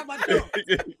 We can talk about yours.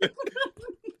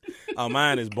 Oh,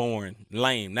 mine is boring,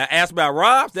 lame. Now, ask about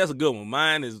Rob's. That's a good one.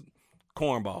 Mine is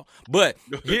cornball. But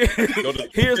here's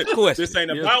the question. This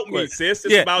ain't about me, sis.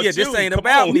 It's about you. This ain't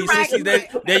about me, sis.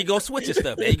 There you go, switching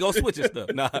stuff.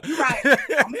 Nah. You're right. I'm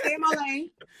gonna stay in my lane.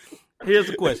 Here's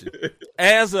the question.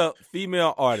 As a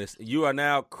female artist, you are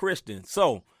now Christian.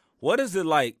 So what is it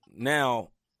like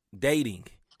now dating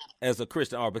as a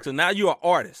Christian artist? Because now you're an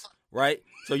artist, right?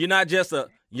 So you're not just a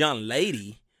young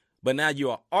lady, but now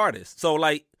you're an artist. So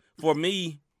like for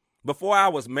me, before I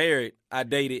was married, I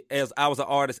dated as I was an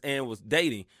artist and was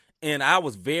dating. And I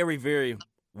was very, very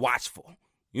watchful.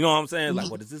 You know what I'm saying? Like,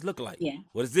 what does this look like? Yeah.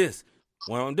 What is this?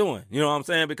 What I'm doing, you know what I'm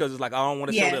saying? Because it's like I don't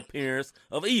want to show the appearance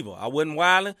of evil. I wasn't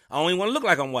wilding. I don't even want to look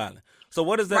like I'm wilding. So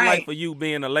what is that like for you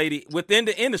being a lady within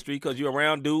the industry? Because you're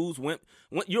around dudes,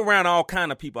 you're around all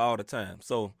kind of people all the time.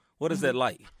 So what is that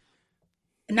like?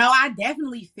 No, I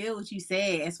definitely feel what you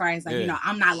said as far as like, you know,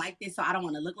 I'm not like this, so I don't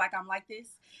want to look like I'm like this.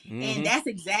 And that's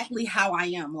exactly how I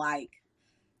am. Like,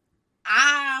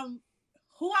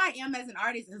 who I am as an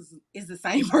artist is the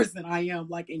same person I am,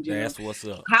 like, in general. That's what's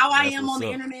up. How I am on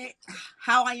the internet,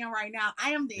 how I am right now, I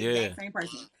am the exact same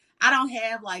person. I don't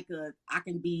have, like, I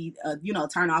can be,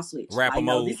 turn off switch. Rapper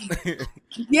mode. Like,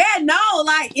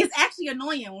 it's actually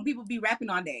annoying when people be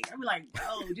rapping all day. I be like,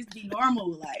 bro, just be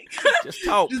normal. Like, just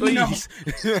talk, please.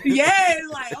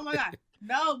 It's like, oh, my God.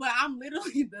 No, but I'm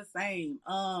literally the same.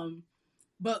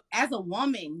 But as a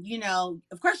woman, you know,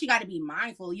 of course you got to be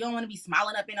mindful. You don't want to be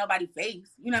smiling up in nobody's face.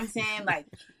 You know what I'm saying? Like,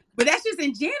 but that's just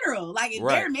in general. Like, if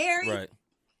they're married,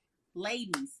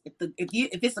 ladies,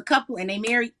 if it's a couple and they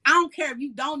married, I don't care if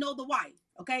you don't know the wife.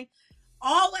 Okay,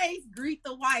 always greet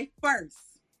the wife first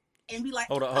and be like,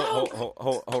 hold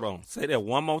on. Say that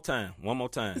one more time. Say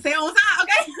it one time,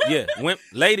 okay? Yeah,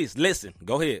 ladies, listen.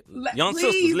 Go ahead, young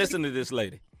sisters, listen to this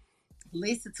lady.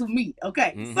 Listen to me,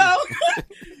 okay? So.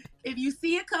 If you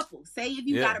see a couple, say if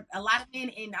you got a lot of men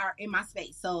in my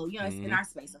space, so you know it's in our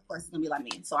space, of course it's gonna be a lot of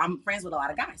men. So I'm friends with a lot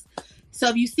of guys. So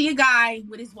if you see a guy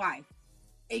with his wife,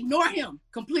 ignore him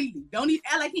completely. Don't even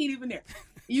act like he ain't even there.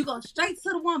 You go straight to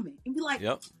the woman and be like,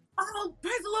 "Oh,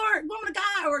 praise the Lord, woman of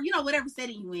God," or you know whatever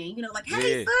setting you in. You know, like,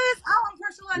 "Hey, sis, I'm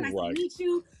Priscilla, nice to meet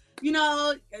you." You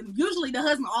know, and usually the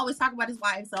husband always talk about his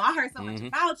wife. So I heard so much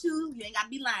about you. You ain't gotta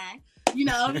be lying. You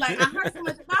know, like, I heard so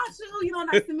much about you. You know,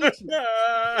 nice to meet you.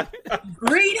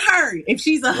 Greet her. If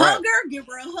she's a hugger, give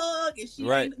her a hug. If she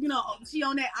ain't, you know, she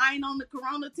on that I ain't on the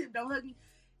corona tip, don't hug me.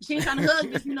 If she ain't trying to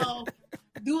hug, just, you know,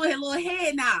 do a little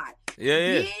head nod.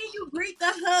 Then you greet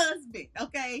the husband,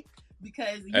 okay?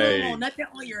 Because you don't want nothing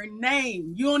on your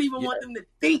name. You don't even want them to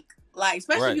think, like,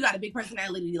 especially if you got a big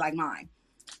personality like mine.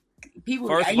 People,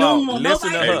 first of all,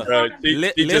 listen to her.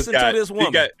 Listen to this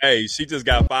woman. She just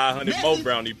got 500 more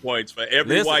brownie points for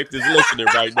every wife that's listening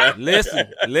right now.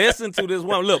 Listen to this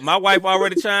woman. Look, my wife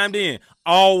already chimed in.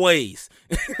 Always.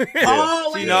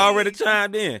 She already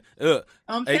chimed in.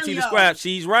 AT described,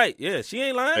 she's right. Yeah, she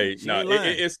ain't lying.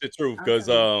 It's the truth, because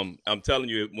I'm telling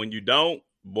you, when you don't,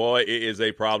 boy, it is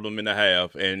a problem and a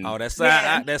half. And that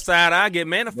side I get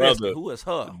manifested. Who is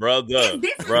her? Brother.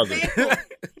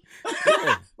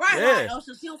 Right. Oh,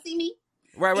 so she don't see me.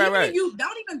 Right. You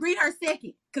don't even greet her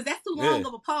second, because that's too long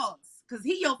of a pause. Because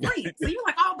he your friend, so you're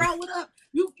like, "Oh, bro, what up?"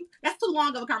 That's too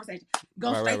long of a conversation.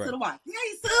 Go straight to the wife. Hey,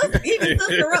 sis, even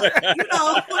sister up, you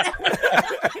know.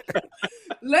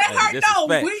 Let her know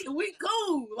we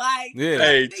cool. Like,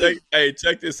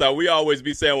 check this out. We always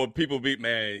be saying when people be,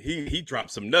 man, he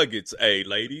dropped some nuggets. Hey,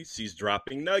 ladies, she's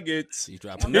dropping nuggets. She's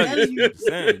dropping nuggets.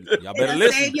 Y'all better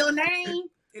listen. Save your name.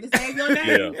 It'll save your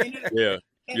name.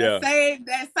 It'll save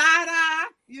that side eye.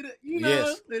 You know.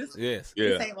 Yes. It'll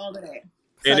save all of that.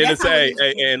 And it'll say,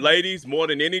 and ladies, more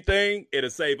than anything, it'll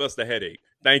save us the headache.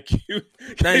 Thank you.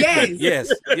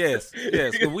 Yes.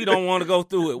 Because we don't want to go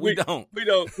through it. We don't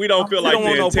feel like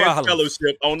the intense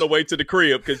fellowship on the way to the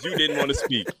crib because you didn't want to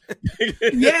speak.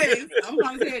 Yes, I'm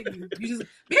gonna tell you. You just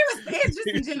be respectful. Just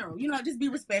in general, just be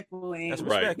respectful and that's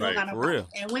right. For real.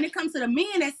 And when it comes to the men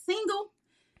that's single,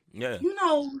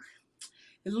 know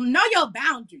your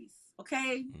boundaries.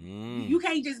 Okay, you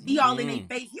can't just be all in their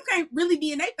face. You can't really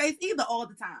be in their face either all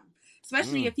the time,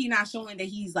 especially if he's not showing that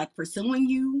he's like pursuing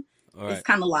you. Right. It's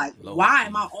kind of like, why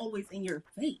am I always in your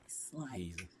face?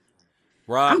 Like,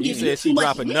 Rob, you said she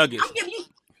dropping nuggets. I'm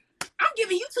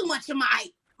giving you too much of my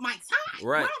time.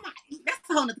 Right. That's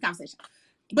a whole nother conversation.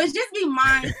 But just be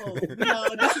mindful.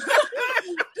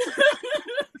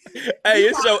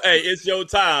 It's your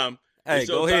time. Hey,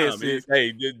 go ahead, sis.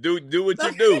 Hey, do what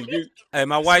you do. Hey,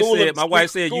 my wife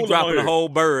said you dropping the whole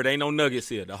bird. Ain't no nuggets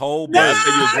here. The whole bird. I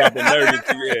said you dropping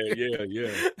nuggets.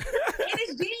 Yeah. And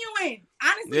it's genuine.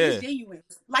 Honestly, it's genuine.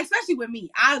 Like, especially with me.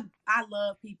 I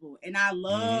love people and I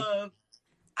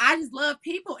just love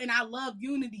people and I love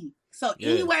unity. So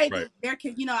anyway, there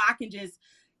can, I can just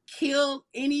kill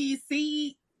any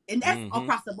seed, and that's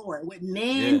across the board with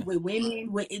men, with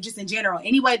women, with just in general.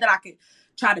 Any way that I could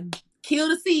try to kill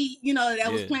the seed,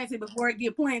 that was planted before it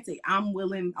get planted. I'm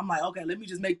willing. I'm like, okay, let me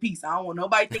just make peace. I don't want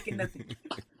nobody thinking nothing.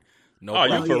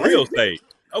 You for real saved.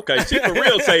 Okay, she for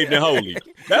real saved and holy.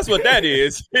 That's what that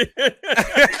is. Holy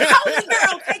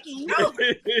girl taking notes.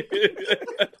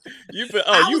 You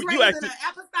raised in an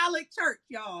apostolic church,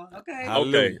 y'all.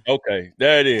 Okay. Okay.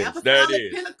 There it is.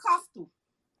 Apostolic Pentecostal.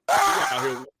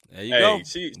 There you go.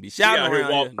 She be shouting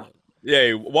around here.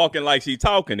 Yeah, walking like she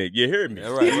talking it. You hear me?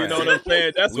 Right. You know what I'm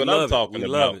saying? That's what I'm talking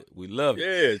about. We love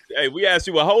it. Yeah. Hey, we asked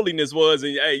you what holiness was,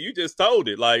 and you just told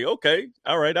it. Like, okay,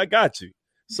 all right, I got you.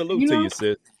 Salute to you,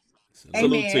 sis.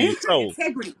 Salute to your soul.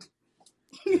 Integrity.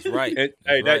 That's right.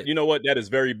 And, that you know what? That is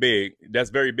very big. That's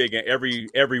very big in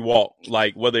every walk.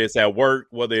 Like whether it's at work,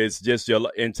 whether it's just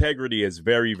your integrity is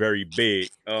very, very big.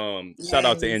 Shout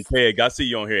out to Integ. I see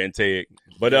you on here, Integ.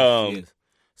 But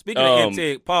speaking of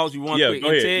Integ, pause you one quick.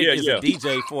 Integ is a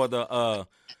DJ for the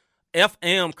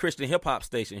FM Christian hip hop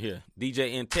station here,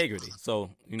 DJ Integrity. So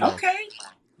okay.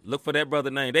 Look for that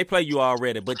brother name. They play you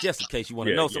already, but just in case you want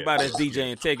to know somebody that's DJ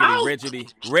Integrity,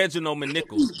 Reginald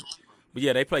Manickles. But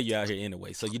they play you out here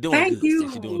anyway. So you're doing good. You're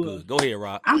doing good. Go ahead,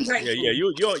 Rob. I'm great. Yeah.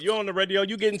 You're on the radio.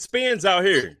 You getting spins out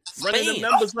here. Running the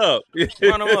numbers up.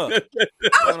 Run them up.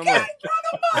 Run them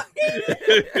up.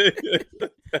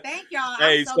 Thank y'all.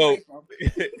 I'm so grateful.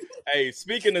 Hey,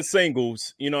 speaking of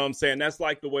singles, you know what I'm saying? That's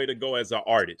like the way to go as an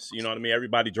artist. You know what I mean?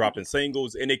 Everybody dropping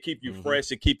singles, and they keep you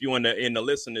fresh. It keep you in the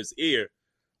listener's ear.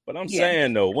 But I'm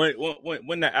saying though,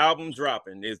 when the album's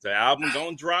dropping, is the album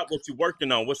gonna drop? What you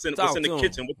working on? What's in the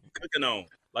kitchen? What you cooking on?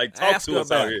 Like, talk to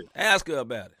us out here. Ask her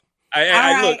about it.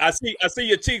 Look, I see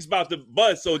your cheeks about to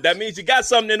buzz, so that means you got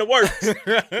something in the works.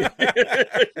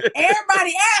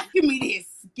 Everybody asking me this.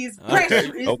 It's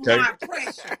pressure. It's my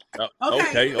pressure.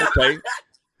 Okay.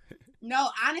 No,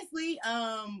 honestly,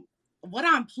 what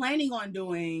I'm planning on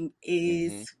doing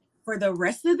is. For the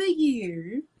rest of the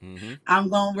year, I'm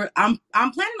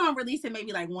planning on releasing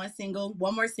maybe like one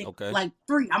more single, like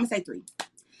 3. I'm gonna say 3,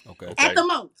 at the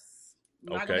most.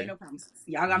 I'm not gonna make no promises.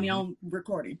 Y'all got me on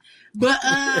recording, but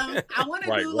I want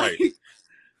to do like.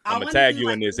 I'm gonna tag you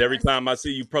in this every time I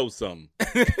see you post something.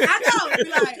 I know,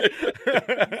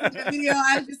 the video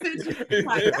I just sent you.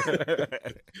 Like,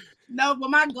 no,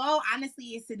 but my goal, honestly,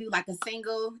 is to do like a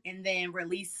single and then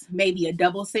release maybe a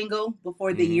double single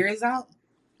before the year is out.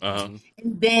 And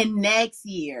then next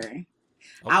year,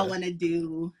 I want to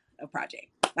do a project,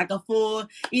 like a full,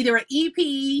 either an EP.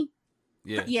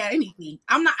 Yeah, an EP.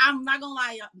 I'm not gonna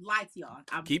lie to y'all.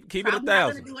 Keep it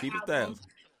 1,000. Keep it 1,000.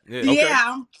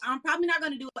 Yeah, I'm probably not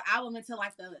gonna do an album until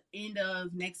like the end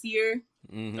of next year.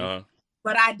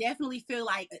 But I definitely feel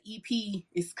like an EP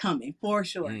is coming for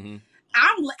sure.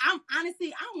 I'm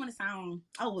honestly, I don't want to sound.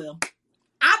 Oh well,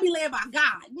 I'll be led by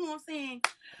God. You know what I'm saying?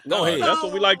 Go ahead. That's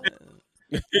what we like.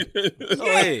 Go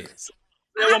ahead.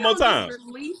 One more time.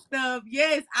 Release stuff.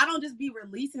 Yes, I don't just be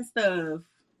releasing stuff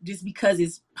just because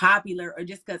it's popular or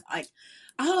just because like,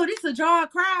 oh, this will draw a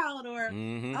crowd or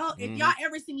if y'all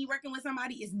ever see me working with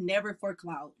somebody, it's never for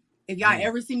clout. If y'all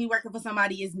ever see me working for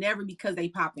somebody, it's never because they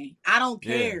popping. I don't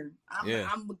care.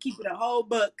 I'm gonna keep it a whole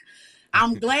book.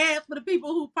 I'm glad for the people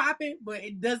who popping, but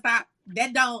it does not.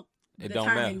 That don't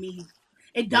determine me.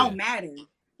 It don't matter.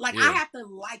 Like I have to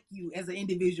like you as an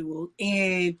individual,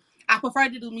 and I prefer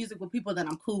to do music with people that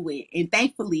I'm cool with. And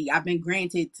thankfully, I've been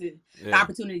granted to the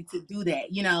opportunity to do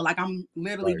that. You know, like I'm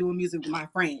literally doing music with my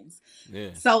friends. Yeah.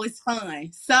 So it's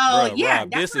fun. So,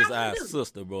 Rob, this is our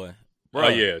sister, boy. Bro,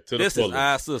 to this the is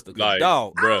our sister. Like,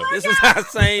 dog, bro. This is our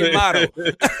same motto.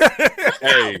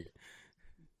 Hey,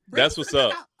 that's what's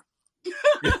up.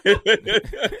 Hey,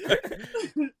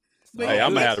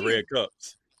 I'm going to have the red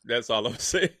cups. That's all I'm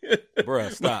saying.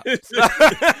 Bruh, stop.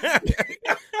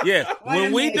 Yeah,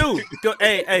 when we do,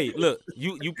 hey, look,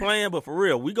 you playing, but for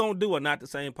real, we gonna do a Not the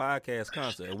Same podcast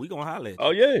concert, and we gonna holler at you.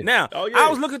 Oh yeah. Now, I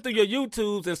was looking through your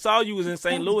YouTubes and saw you was in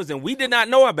St. Louis, and we did not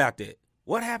know about that.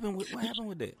 What happened with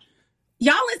that?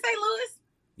 Y'all in St. Louis?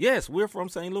 Yes, we're from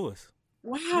St. Louis.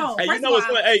 Wow. Hey, you know what's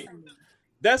funny? Hey,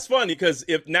 that's funny because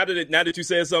if now that you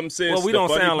said something, sis, well, we don't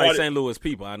sound like St. Louis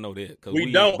people. I know that.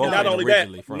 We don't. Not only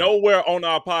that, nowhere on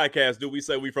our podcast do we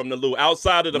say we from the Lou.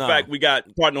 Outside of the fact we got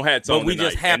Cardinal hats on, but we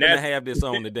just happen to have this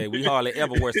on today. We hardly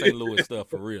ever wear St. Louis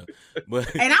stuff for real.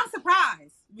 But and I'm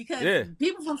surprised because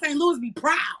people from St. Louis be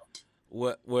proud.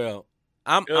 Well,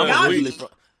 I'm originally from.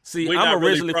 See, I'm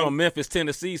originally from Memphis,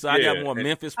 Tennessee, so I got more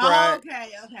Memphis pride. Okay.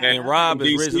 And Rob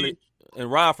is originally. And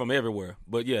Rob from everywhere,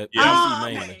 but DC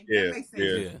mainly.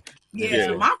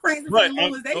 Yeah. My friends in St.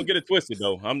 Louis, don't get it twisted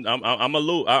though. I'm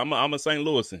a St.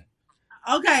 Louisan.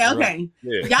 Okay.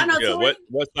 Yeah. Y'all know Tory?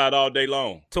 West Side all day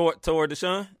long. Tory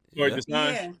Deshaun? Tory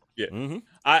Deshaun? Yeah. Mm-hmm.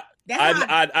 I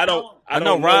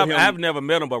know Rob. Know I've never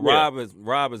met him, but Rob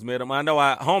has met him. I know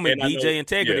homie DJ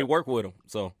Integrity work with him.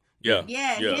 So yeah,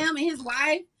 him and his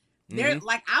wife. They're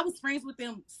like I was friends with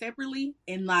them separately,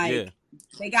 and like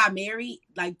they got married.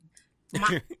 Like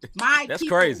my that's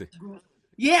people, crazy.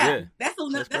 Yeah, that's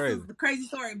a crazy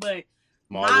story. But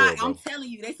I'm telling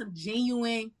you, they some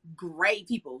genuine great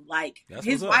people. Like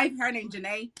his wife, her name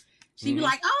Janae. She be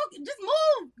like, "Oh, just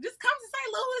move, just come to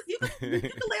St. Louis. You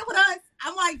can live with us."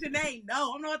 I'm like, Janae,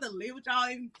 no, I'm not about to live with y'all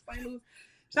in St. Louis.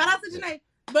 Shout out to Janae.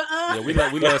 But we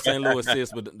love St. Louis,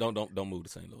 sis, but don't move to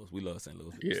St. Louis. We love St.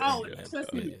 Louis. Yeah.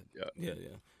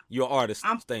 You're an artist.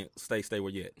 Stay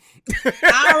where you at.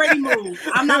 I already moved.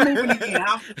 I'm not moving again.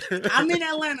 I'm in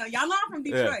Atlanta. Y'all know I'm from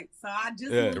Detroit, so I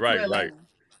just moved to Atlanta. Right.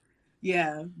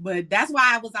 Yeah, but that's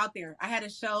why I was out there. I had a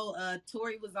show.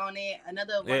 Tori was on it.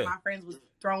 Another one of my friends was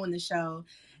throwing the show,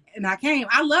 and I came.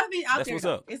 I love it out there. What's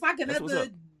up. It's like another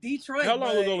Detroit. How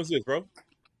long ago was this, bro?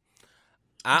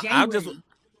 I just.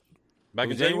 Back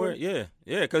in January? Yeah,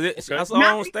 because I saw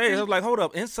on stage. I was like, hold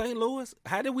up, in St. Louis?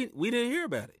 How did we didn't hear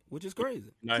about it, which is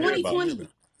crazy. 2020.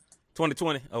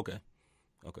 2020? Okay.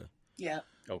 Yeah.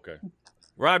 Okay.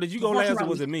 Rob, did you go last or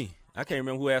was it me? I can't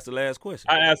remember who asked the last question.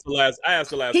 I asked the last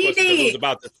question because it was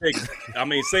about the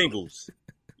singles.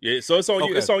 Yeah, so it's on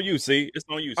you. It's on you, see? It's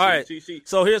on you. All right.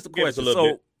 So here's the question.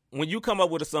 So when you come up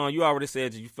with a song, you already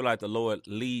said you feel like the Lord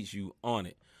leads you on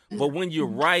it. But when you're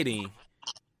writing,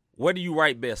 where do you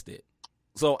write best at?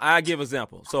 So I give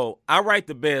example. So I write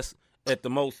the best at the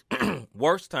most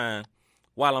worst time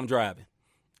while I'm driving.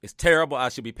 It's terrible. I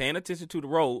should be paying attention to the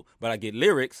road, but I get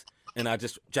lyrics and I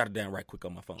just jot it down right quick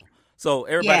on my phone. So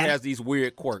everybody has these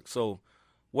weird quirks. So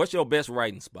what's your best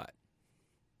writing spot?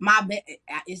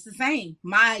 It's the same.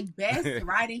 My best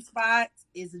writing spot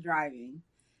is driving.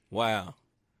 Wow.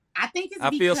 I think it's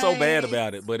I feel so bad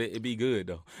about it, but it'd be good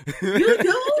though. You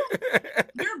do?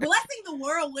 You're blessing the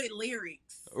world with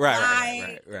lyrics.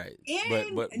 Right.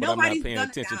 But I'm not paying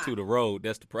attention to the road.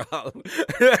 That's the problem.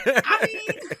 I mean,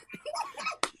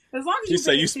 as long as you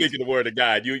say you speaking the word of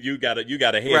God, you got a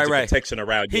hedge of protection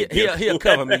around you. He'll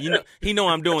cover me. He know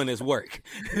I'm doing his work.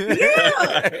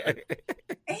 Yeah, and he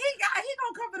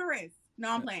gonna cover the rest.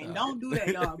 No, I'm playing. Don't do that,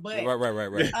 y'all. But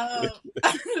right.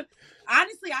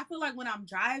 Honestly, I feel like when I'm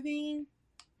driving,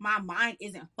 my mind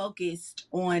isn't focused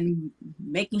on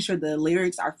making sure the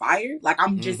lyrics are fire. Like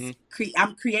I'm just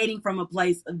I'm creating from a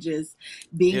place of just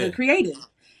being a creative.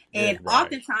 And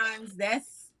oftentimes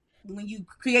that's when you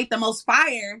create the most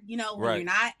fire, when you're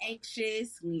not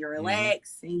anxious, when you're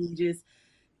relaxed and you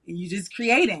just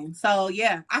creating. So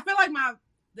yeah, I feel like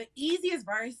the easiest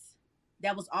verse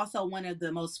that was also one of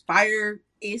the most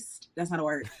fire-ist, that's not a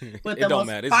word, but the most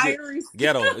fire-ist.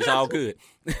 Ghetto, it's all good.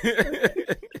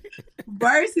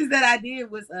 Verses that I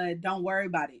did was Don't Worry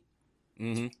About It.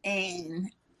 Mm-hmm. And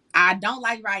I don't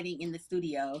like writing in the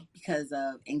studio because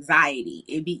of anxiety.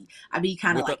 I be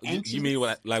kind of like anxious. You mean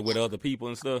like with other people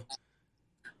and stuff?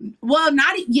 Well,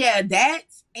 that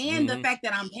and the fact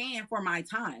that I'm paying for my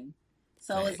time.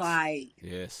 So it's like,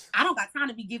 I don't got time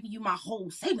to be giving you my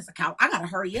whole savings account. I gotta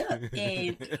hurry up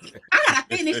and I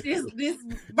gotta finish this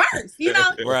verse,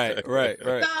 Right.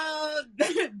 So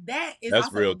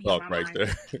that's real talk right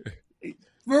there.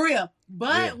 For real.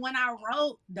 But when I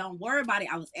wrote Don't Worry About It,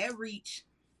 I was at Reach.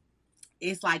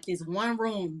 It's like this one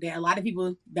room that a lot of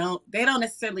people don't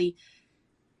necessarily,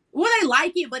 well, they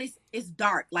like it, but it's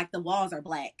dark. Like the walls are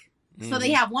black. So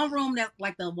they have one room that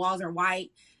like the walls are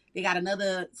white. They got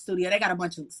another studio. They got a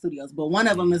bunch of studios, but one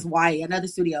of them is white. Another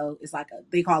studio is like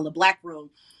they call it a black room.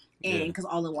 And because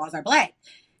all the walls are black.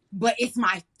 But it's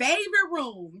my favorite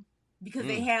room because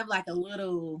they have like a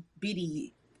little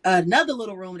bitty, another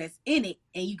little room that's in it,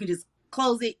 and you can just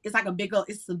close it. It's like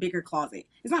it's a bigger closet.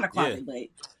 It's not a closet, but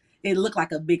it looked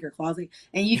like a bigger closet,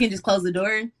 and you can just close the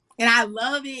door. And I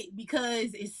love it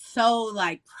because it's so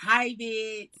like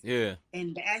private. Yeah.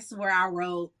 And that's where I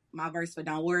wrote my verse for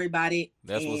Don't Worry About It.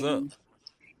 That's what's up.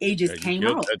 It just came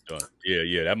out.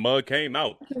 That mug came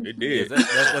out. It did.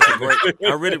 That's a great.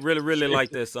 I really like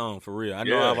that song for real. I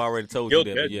know I've already told you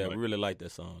that, but I really like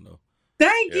that song though.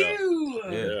 Thank you.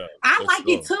 Yeah. I like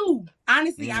it too.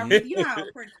 Honestly, I really,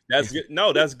 that's good.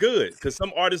 No, that's good because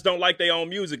some artists don't like their own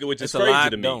music, which is crazy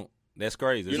to me. That's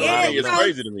crazy. It's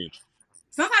crazy to me.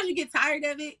 Sometimes you get tired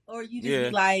of it, or you just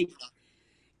be like,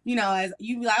 as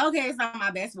you be like, okay, it's not my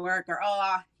best work, or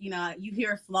you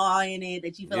hear a flaw in it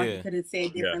that you feel like you could have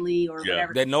said differently, or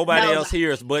whatever that nobody else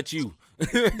hears but you.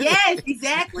 Yes,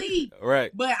 exactly.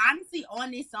 Right. But honestly,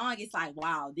 on this song, it's like,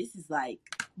 wow, this is like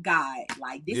God,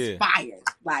 like this is fire.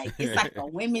 Like it's like a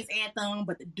women's anthem,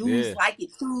 but the dudes like it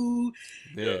too.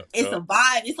 Yeah, it's a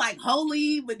vibe. It's like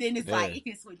holy, but then it's like it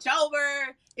can switch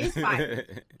over. It's fire.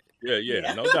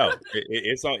 Yeah, no doubt.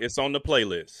 It's on the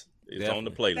playlist. It's on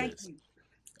the playlist.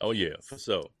 Oh yeah, for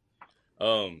sure.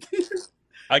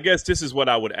 I guess this is what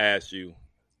I would ask you.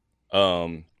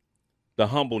 The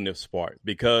humbleness part,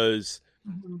 because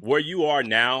where you are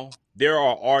now, there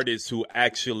are artists who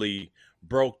actually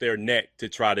broke their neck to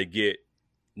try to get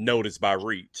noticed by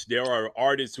Reach. There are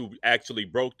artists who actually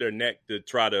broke their neck to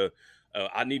try to,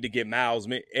 I need to get Miles,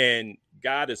 and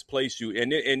God has placed you.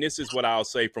 And this is what I'll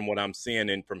say from what I'm seeing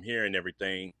and from hearing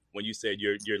everything. When you said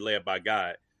you're led by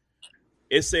God,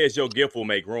 it says your gift will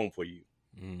make room for you.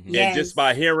 Mm-hmm. Yes. And just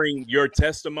by hearing your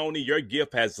testimony, your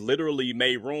gift has literally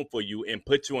made room for you and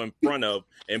put you in front of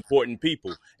important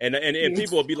people. And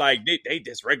people will be like, they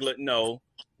just regular. No,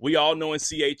 we all know in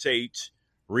CHH,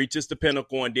 Reach is the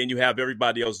pinnacle, and then you have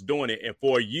everybody else doing it. And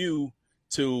for you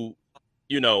to,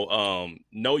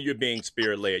 know you're being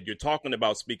spirit-led, you're talking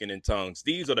about speaking in tongues.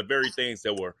 These are the very things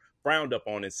that were frowned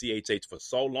upon in CHH for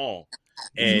so long.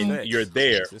 And you're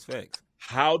there.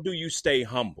 How do you stay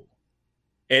humble?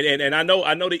 And I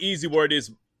know the easy word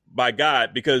is by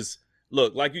God, because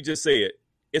look, like you just said,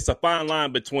 it's a fine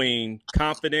line between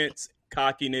confidence,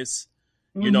 cockiness,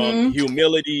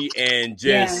 humility, and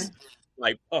just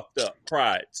like puffed up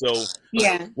pride. So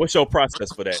what's your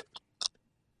process for that?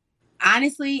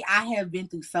 Honestly, I have been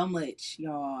through so much,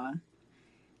 y'all.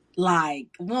 Like,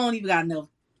 we don't even got enough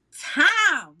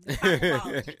time to talk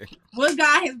about what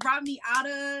God has brought me out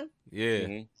of.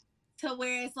 Yeah. To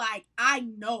where it's like, I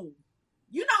know.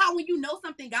 You know how when you know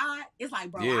something, God, it's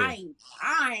like, bro, I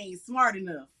ain't smart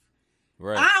enough.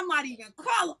 Right. I'm not even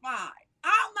qualified.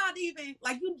 I'm not even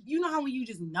like you know how when you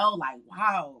just know, like,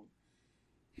 wow,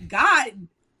 God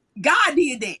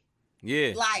did that.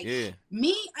 Yeah. Like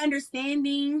me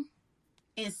understanding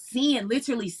and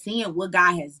literally seeing what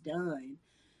God has done.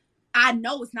 I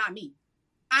know it's not me.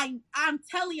 I'm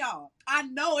telling y'all, I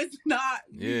know it's not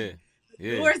me.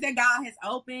 The doors that God has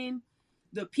opened,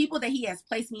 the people that he has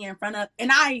placed me in front of,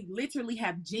 and I literally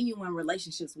have genuine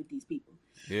relationships with these people.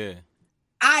 Yeah.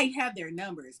 I have their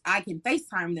numbers. I can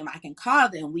FaceTime them. I can call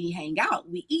them. We hang out.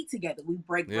 We eat together. We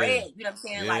break bread. You know what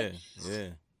I'm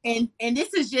saying? And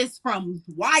this is just from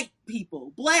white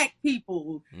people, black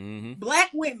people,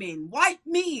 black women, white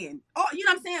men. All, you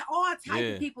know what I'm saying? All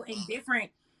types of people in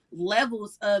different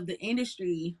levels of the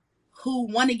industry who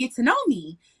want to get to know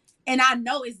me. And I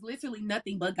know it's literally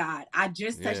nothing but God. I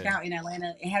just touched down in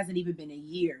Atlanta. It hasn't even been a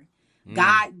year.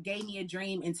 God gave me a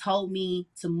dream and told me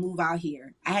to move out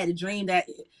here. I had a dream that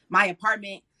my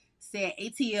apartment said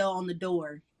ATL on the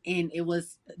door, and it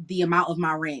was the amount of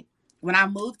my rent. When I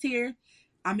moved here,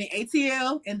 I'm in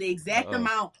ATL, and the exact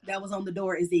amount that was on the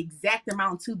door is the exact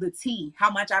amount to the T.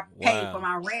 How much I paid for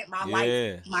my rent, my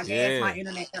light, my gas, my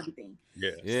internet, everything.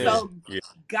 So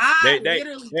God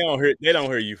literally they don't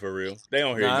hear you for real. They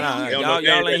don't hear you.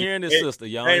 Y'all ain't hearing this, sister.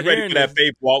 Y'all ain't ready for that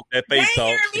faith walk, that faith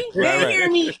talk. They hear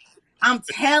me. I'm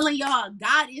telling y'all,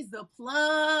 God is the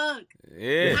plug.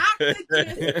 Yeah. I could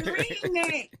just scream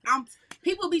that.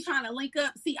 People be trying to link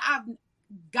up. See,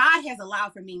 God has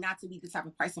allowed for me not to be the type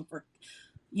of person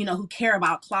who care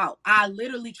about clout. I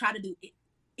literally try to do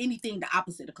anything the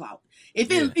opposite of clout.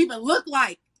 If it even look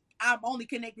like I'm only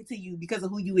connected to you because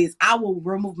of who you is. I will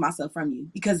remove myself from you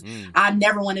because I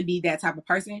never want to be that type of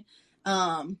person.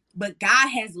 But God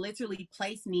has literally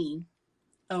placed me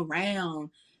around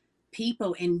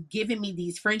people and given me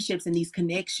these friendships and these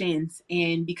connections.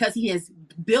 And because he has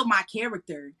built my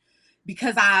character,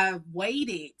 because I've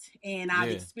waited and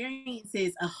I've experienced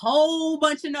a whole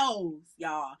bunch of no's,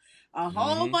 y'all. A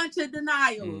whole bunch of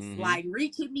denials. Like,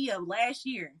 Reach hit me up last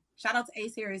year. Shout out to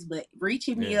Ace Harris, but Reach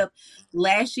hit me up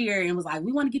last year and was like,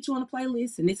 we want to get you on the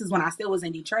playlist. And this is when I still was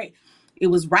in Detroit. It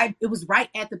was right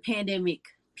at the pandemic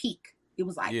peak. It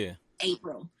was like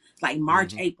April, like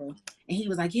March, April. And he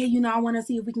was like, yeah, I want to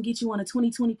see if we can get you on a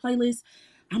 2020 playlist.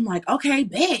 I'm like, okay,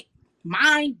 bet.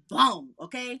 Mind blown,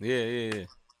 okay? Yeah.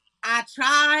 I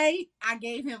tried. I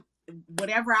gave him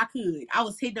whatever I could. I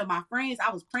was hitting up my friends.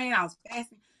 I was praying. I was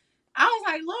fasting. I was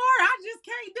like, Lord, I just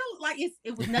can't do it. Like,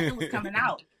 it was nothing was coming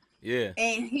out. Yeah.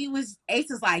 And Ace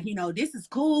was like, this is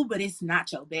cool, but it's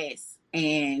not your best.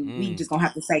 And we just gonna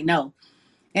have to say no.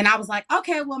 And I was like,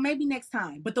 okay, well, maybe next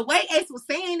time. But the way Ace was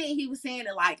saying it, he was saying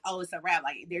it like, oh, it's a wrap.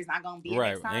 Like, there's not going to be a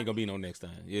next time. Ain't going to be no next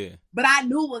time. Yeah. But I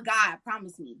knew what God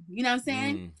promised me. You know what I'm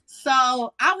saying?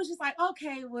 So I was just like,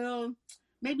 okay, well,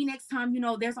 maybe next time,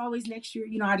 there's always next year.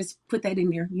 I just put that in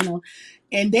there,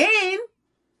 And then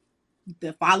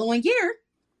the following year,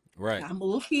 I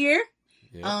moved here.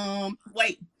 Yeah.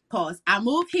 Pause. I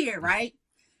moved here, right?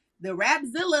 The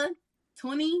Rapzilla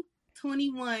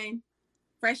 2021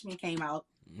 freshman came out.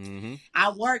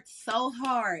 I worked so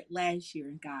hard last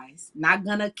year, guys. Not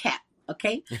gonna cap,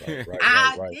 okay?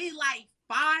 I did like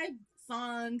 5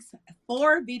 songs,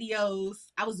 4 videos.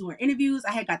 I was doing interviews.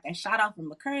 I had got that shout out from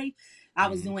Lecrae. I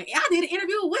did an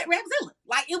interview with Rapzilla.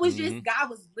 Like, it was just, God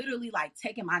was literally like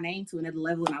taking my name to another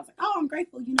level. And I was like, oh, I'm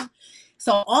grateful,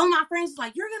 So all my friends was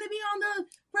like, you're going to be on the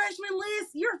freshman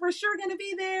list. You're for sure going to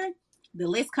be there. The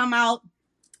list come out.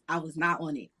 I was not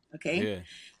on it. Okay. Yeah.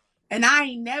 And I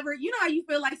ain't never, how you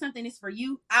feel like something is for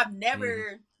you. I've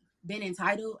never been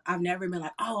entitled. I've never been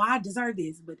like, oh, I deserve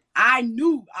this. But I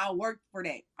knew I worked for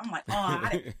that. I'm like, oh,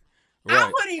 I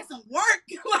put in some work.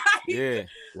 I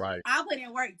put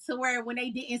in work to where when they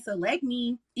didn't select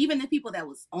me, even the people that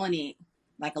was on it,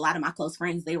 like a lot of my close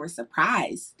friends, they were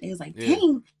surprised. They was like,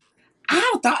 dang,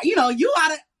 I thought, you ought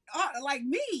to, like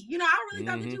me, I really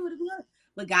thought that you would have done.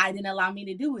 But God didn't allow me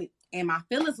to do it. And my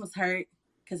feelings was hurt.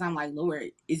 Because I'm like,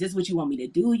 Lord, is this what you want me to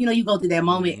do? You go through that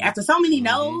moment after so many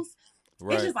no's.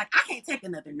 It's just like, I can't take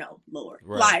another no, Lord.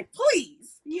 Like,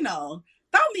 please, throw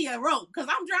me a rope because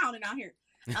I'm drowning out here.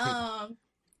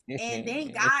 And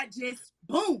then God just,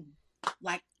 boom,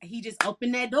 like he just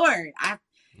opened that door.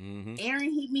 Erin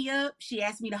hit me up. She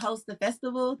asked me to host the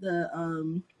festival,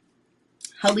 the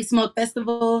Holy Smoke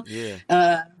Festival.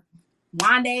 Yeah.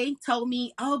 Wande told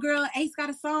me, oh, girl, Ace got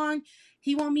a song.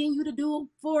 He want me and you to do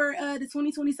for the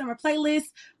 2020 summer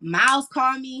playlist. Miles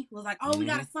called me, was like, oh, we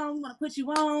got a song we want to put you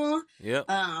on. Yep.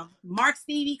 Mark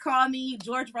Stevie called me.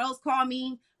 George Rose called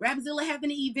me. Rapzilla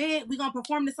having an event. We're going to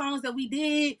perform the songs that we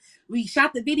did. We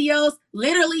shot the videos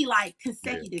literally like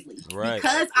consecutively. Yeah.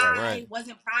 Because I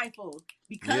wasn't prideful.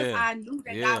 Because I knew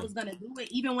that God was going to do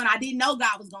it. Even when I didn't know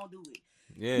God was going to do it.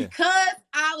 Yeah. Because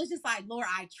I was just like, Lord,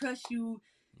 I trust you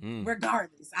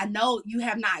regardless. I know you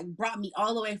have not brought me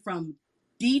all the way from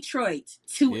Detroit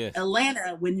to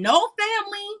Atlanta with no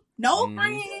family, no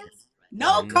friends,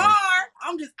 no car.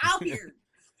 I'm just out here.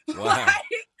 Wow.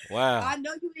 Wow. I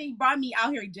know you ain't brought me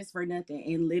out here just for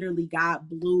nothing. And literally God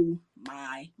blew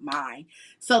my mind.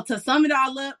 So to sum it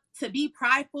all up, to be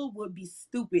prideful would be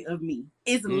stupid of me.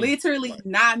 It's literally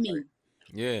not me.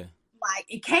 Yeah. Like,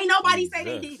 it can't nobody say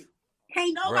they did it.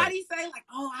 Can't nobody say like,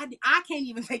 oh, I can't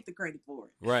even take the credit for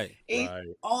it. Right. It's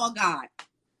all God.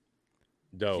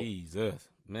 Dope. Jesus,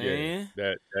 man.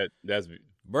 Yeah, that's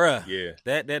bruh. Yeah.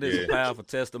 That is a powerful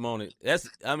testimony. I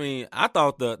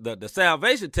thought the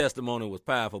salvation testimony was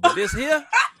powerful, but this here,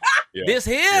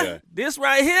 this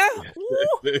right here,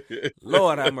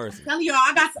 Lord have mercy. I'm telling y'all,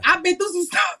 I've been through some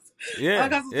stuff. Yeah. I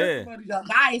got some testimony, y'all.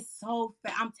 God is so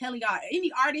fat. I'm telling y'all,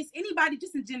 any artist, anybody,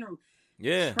 just in general.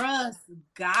 Yeah. Trust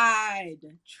God.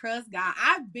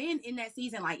 I've been in that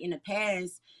season, like in the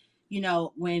past,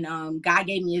 when God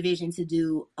gave me a vision to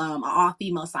do an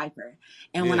all-female cypher.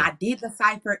 And when I did the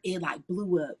cypher, it like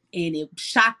blew up and it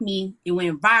shocked me. It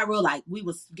went viral. Like we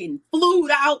was getting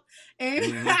flued out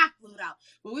and not flued out,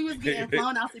 but we was getting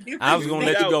flown out to different I was going to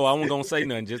let you go. I wasn't going to say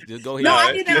nothing. Just go ahead. No,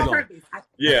 I did that on purpose. I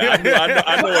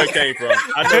know where it came from.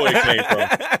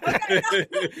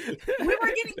 We were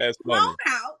getting flown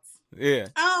out. Yeah.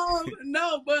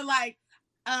 No, but like,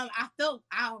 I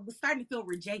was starting to feel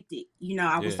rejected.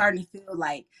 I was starting to feel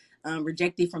like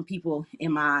rejected from people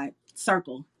in my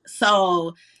circle.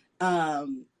 So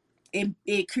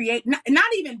it create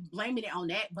not even blaming it on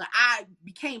that, but I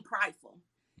became prideful.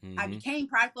 Mm-hmm. I became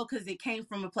prideful because it came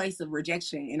from a place of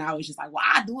rejection, and I was just like, well,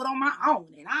 I do it on my own,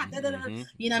 and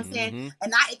you know what I'm saying?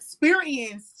 And I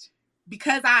experienced,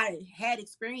 because I had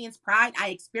experienced pride, I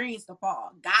experienced the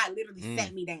fall. God literally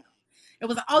sat me down. It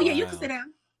was like, oh yeah, you can sit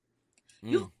down.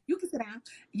 You can sit down.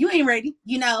 You ain't ready,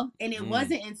 you know? And it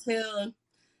wasn't until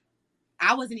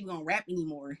I wasn't even gonna rap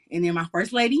anymore. And then my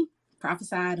first lady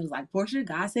prophesied. It was like, Portia,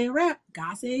 God said rap.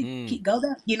 God said keep go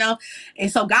there, you know?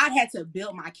 And so God had to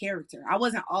build my character. I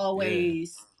wasn't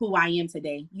always who I am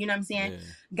today. You know what I'm saying?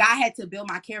 God had to build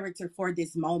my character for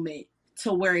this moment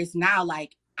to where it's now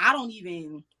like, I don't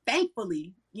even,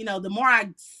 thankfully, you know, the more I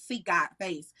seek God's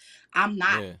face, I'm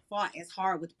not fought as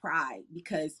hard with pride,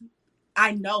 because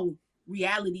I know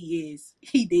reality is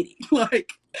he did it.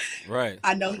 Like, right.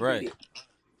 I know he did it.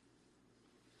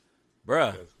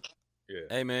 Bruh.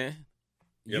 Hey, man.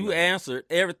 You answered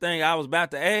everything I was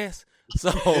about to ask. So,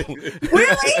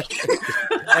 really?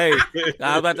 Hey,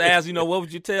 I was about to ask, you know, what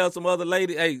would you tell some other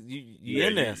lady? Hey, you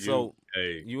in there.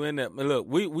 You in there. Look,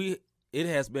 it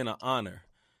has been an honor.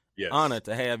 Honor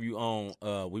to have you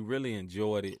on. We really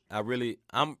enjoyed it.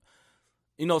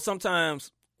 You know,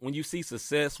 sometimes when you see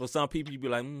success for some people, you be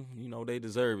like, you know, they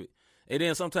deserve it. And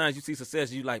then sometimes you see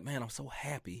success, you like, man, I'm so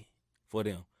happy for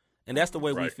them. And that's the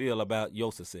way we feel about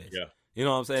your success. Yeah. You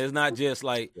know what I'm saying? It's not just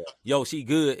like, yo, she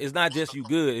good. It's not just you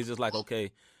good. It's just like,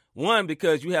 okay, one,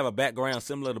 because you have a background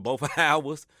similar to both of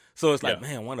ours. So it's like,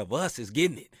 man, one of us is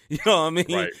getting it. You know what I mean?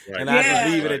 Right. And I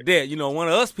just leave it at that. You know, one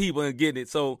of us people is getting it.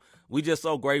 So we just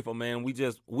so grateful, man. We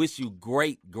just wish you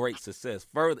great success.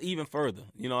 Even further.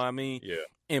 You know what I mean? Yeah.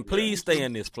 And please stay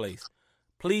in this place.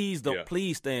 Please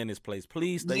please stay in this place.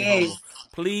 Please stay home.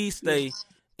 Please stay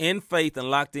in faith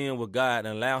and locked in with God,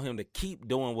 and allow him to keep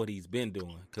doing what he's been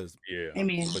doing. Cause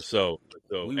amen. So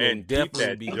and keep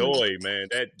that joy, man.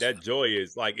 That joy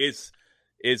is like, it's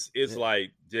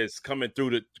like just coming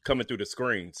through the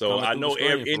screen. So I know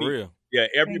everybody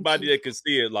that can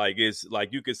see it, like, it's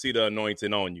like you can see the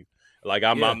anointing on you. Like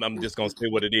I'm just gonna say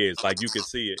what it is. Like, you can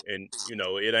see it, and you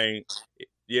know it ain't.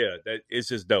 That it's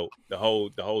just dope. The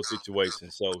whole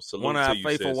situation. So salute one of our to you,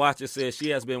 faithful watchers says she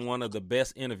has been one of the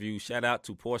best interviews. Shout out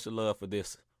to Portia Love for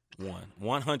this one.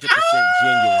 100%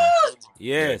 genuine.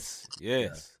 Yes.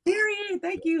 Period.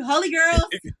 Thank you, Holy Girls.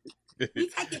 Holy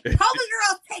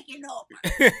Girls taking over.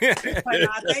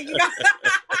 Thank you.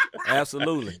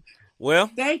 Absolutely. Well,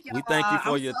 thank you. We thank you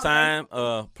for your time.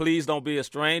 Please don't be a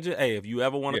stranger. Hey, if you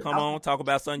ever want to come on, talk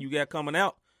about something you got coming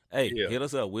out, hey, hit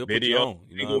us up. We'll put you on.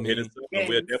 You know what I mean? Hit us up, and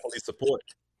we'll definitely support.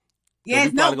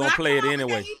 Yes, we're probably gonna play it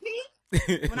anyway.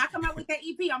 When I come out with that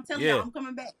EP, I'm telling you, I'm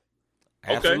coming back.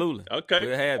 Absolutely. Okay.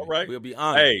 We'll have all right. We'll be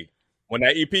honored. Hey, when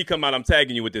that EP come out, I'm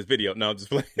tagging you with this video. No, I'm just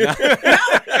playing.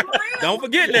 Don't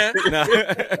forget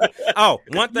that. Oh,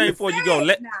 one thing before you go,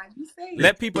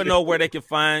 let people know where they can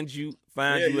find you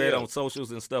at on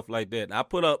socials and stuff like that. I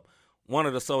put up one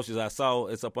of the socials I saw.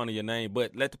 It's up under your name,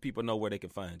 but let the people know where they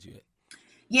can find you at.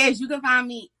 Yes, you can find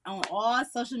me on all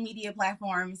social media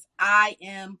platforms. I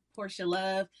am Portia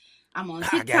Love. I'm on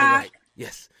TikTok. I got it right.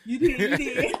 Yes. You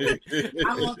did.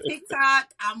 I'm on TikTok.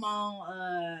 I'm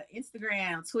on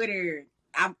Instagram, Twitter.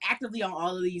 I'm actively on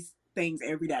all of these things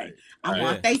every day. I'm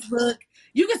on Facebook.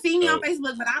 You can see me on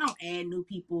Facebook, but I don't add new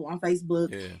people on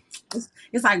Facebook. Yeah.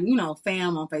 It's like, you know,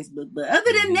 fam on Facebook. But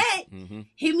other than that,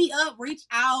 hit me up, reach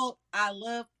out. I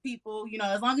love people. You know,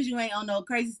 as long as you ain't on no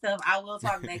crazy stuff, I will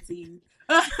talk back to you.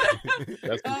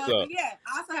 That's what's up. Yeah,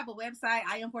 I also have a website,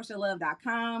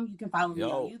 IamPortiaLove.com. You can follow me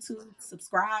on YouTube,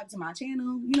 subscribe to my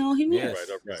channel. You know, hit me up.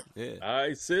 All right. Yeah. All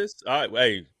right, sis. All right,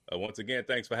 hey. Once again,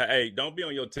 thanks for don't be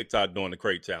on your TikTok doing the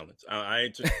crate challenge. I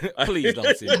ain't. Please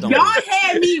don't. Sis, don't. Y'all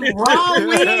had me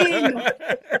rolling.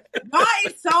 Y'all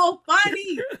is so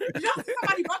funny. Did y'all see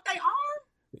somebody broke their arm?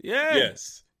 Yeah.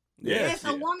 Yes,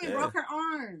 a woman broke her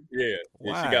arm. Yeah,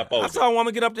 wow. She got posted. I saw a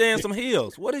woman get up there in some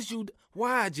heels.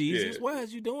 Why, Jesus? Why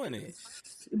is you doing this?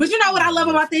 But you know what I love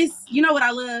about this? You know what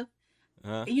I love?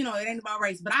 You know, it ain't about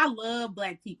race, but I love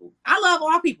Black people. I love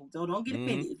all people, so don't get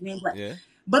offended if you ain't Black. Yeah.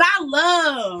 But I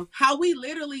love how we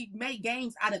literally make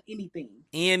games out of anything.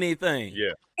 Anything.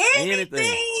 Yeah.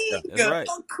 Anything. Yeah, that's right.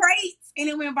 Crates, and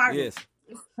it went viral. Yes.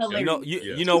 It's hilarious.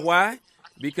 You know why?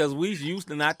 Because we used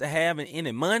to not to having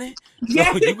any money,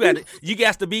 so you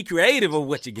got to be creative of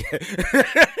what you get.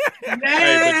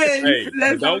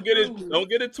 Don't get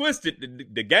it twisted.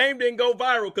 The game didn't go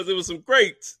viral because it was some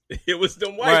crates. It was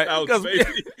them White House, baby.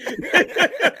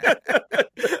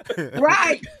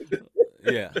 Right.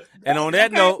 Yeah. And on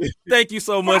that note, thank you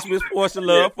so much, Miss Portia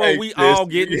Love, for we all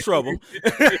get in trouble.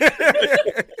 That's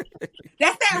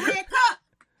that red cup.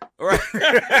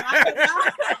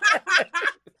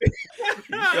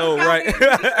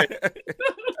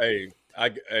 right.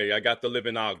 I got to live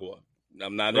in Agua.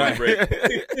 I'm not in Brick.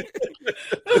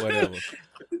 Whatever.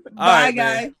 Bye, guys.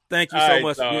 Man. Thank you so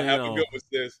much. Have a good one,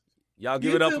 sis. Y'all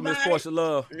give it up for Miss Portia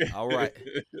Love. All right.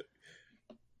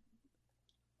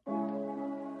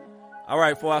 All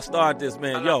right, before I start this,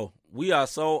 man, we are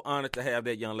so honored to have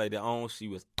that young lady on. She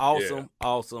was awesome.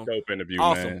 Dope interview,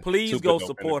 awesome. Man. Please go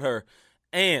support her.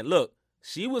 And look,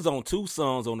 she was on 2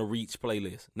 songs on the Reach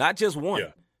playlist, not just one.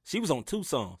 Yeah. She was on 2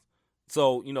 songs.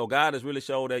 So, God has really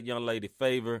showed that young lady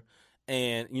favor.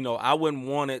 And, I wouldn't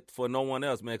want it for no one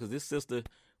else, man, because this sister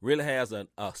really has a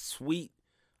sweet,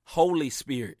 Holy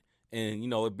Spirit. And,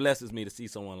 it blesses me to see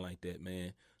someone like that,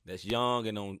 man, that's young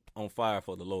and on fire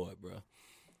for the Lord, bro.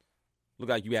 Look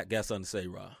like you got something to say,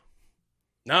 Rob.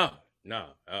 No.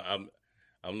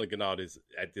 I'm looking at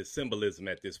this symbolism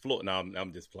at this floor. No,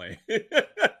 I'm just playing.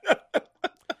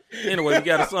 Anyway, we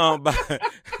got a song by,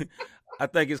 I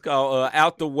think it's called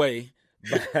Out the Way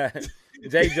by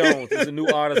Jay Jones. It's a new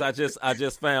artist I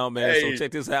just found, man. So check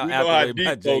this out, Out the Way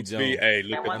by Jay Jones. Hey,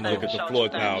 look at the floor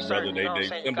now, brother. They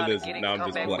symbolism. Now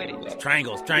I'm just playing.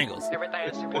 Triangles.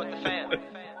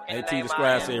 AT the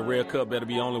Scribe said Red Cup better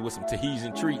be only with some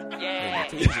Tahitian treat. Yeah.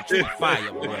 Tahitian treat fire,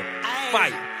 boy.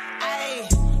 Fire.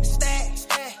 Stack,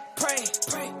 pray.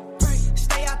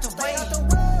 Stay out the way.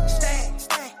 Stack,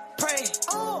 pray.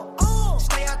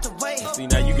 Stay out the way. See,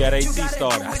 now you got AT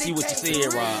started. I see what you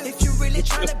said, Rob. If you really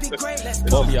trying to be great, let's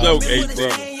go. Both y'all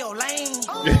stay in your lane.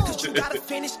 Cause you gotta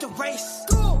finish the race.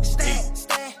 Stack,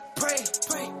 pray.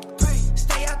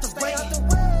 Stay out the way.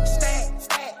 Stack,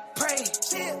 pray.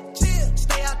 Chill.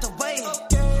 Stay out the way.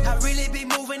 I really be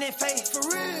moving in faith. For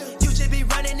real. You just be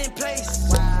running in place.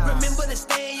 Wow. Remember to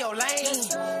stay in your lane.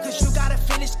 Cause you gotta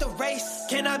finish the race.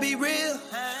 Can I be real?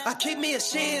 I keep me a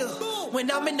shield.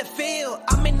 When I'm in the field,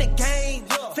 I'm in the game.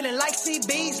 Feeling like C.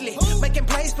 Beasley. Making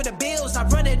plays for the bills, I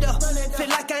run it up. Feel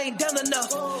like I ain't done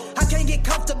enough. I can't get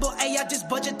comfortable, I just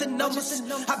budget the numbers.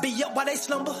 I be up while they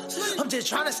slumber. I'm just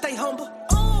trying to stay humble.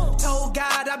 Told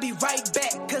God I'll be right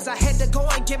back, cause I had to go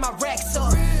and get my racks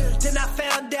up. Then I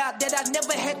found out that I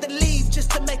never had to leave just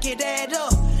to make it add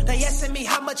up. They asking me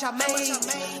how much I made.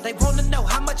 They wanna know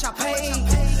how much I paid.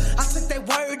 I took their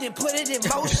word and put it in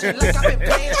motion like I've been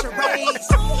playing charades.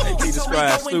 He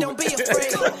describes stupid. Don't be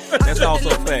afraid. That's also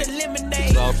fact.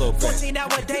 That's also fact.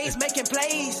 14-hour days making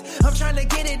plays. I'm trying to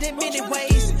get it in many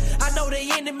ways. I know the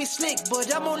enemy slick,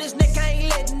 but I'm on his neck, I ain't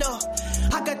letting up.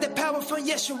 I got the power from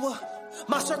Yeshua.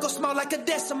 My circle small like a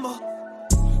decimal.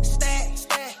 Stack,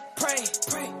 pray.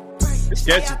 It's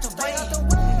catchy.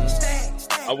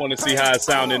 I want to see how it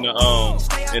sound in the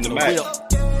match.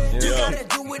 Yeah.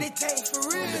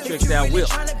 Trick that whip.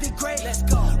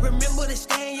 Remember to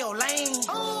stay in your lane.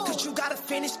 Cause you gotta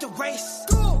finish the race.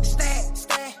 Stack,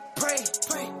 pray.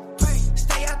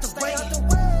 Stay out the way.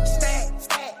 Stack,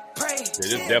 pray.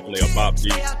 This is definitely a bop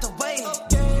beat. Stay out the way.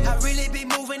 I really be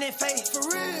moving in faith. For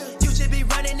real. You should be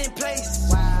running in place.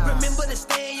 Wow. Remember to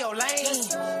stay in your lane.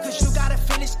 Cause you gotta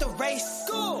finish the race.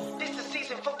 This the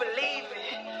season for believing.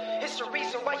 It's the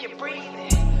reason why you're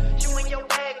breathing. You in your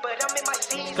bag, but I'm in my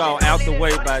seat. It's called Out the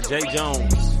Way by Jay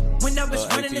Jones. When I was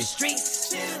running the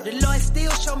streets, the Lord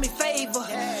still showed me favor.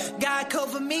 God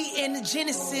covered me in the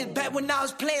Genesis back when I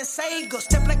was playing Sega.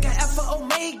 Step like an Alpha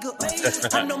Omega.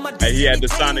 I know my hey, he had the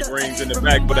Sonic rings in the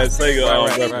back for that Sega.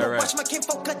 Right. Watch my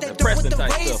kinfolk cut that dirt with the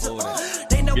razor.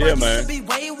 They know I used to be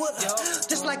wayward.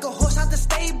 Just like a horse out the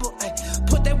stable.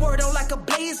 Put that word on like a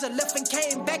blazer. Left and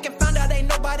came back and found out ain't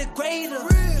nobody greater.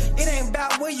 It ain't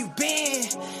about where you been.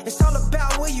 It's all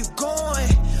about where you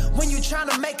going. When you trying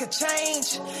to make a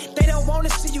change, they don't want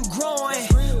to see you growing.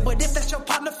 But if that's your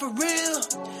partner for real,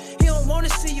 he don't want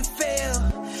to see you fail.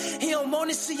 He don't want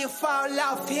to see you fall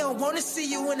off. He don't want to see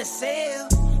you in a cell.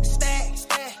 Stack,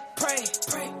 pray.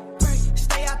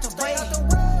 Stay out the way.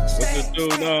 What's this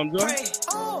dude doing? What's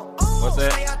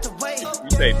that? Stay out the way.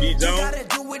 You say D. Jones?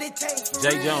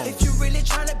 Jay Jones. If you really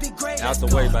trying to be great, Out the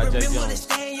Way by Jay remember Jones. to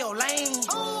stay in your lane.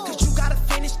 Cause you gotta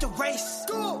finish the race.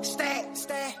 Stack,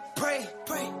 pray.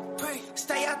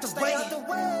 Stay out the way.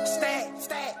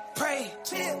 Stack, pray.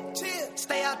 Chill.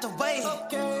 Stay out the way.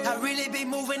 I really be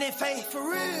moving in faith. For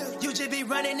real. You just be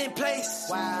running in place.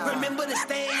 Wow. Remember to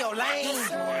stay in your lane.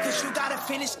 Cause you gotta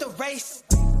finish the race.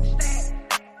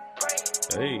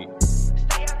 Hey.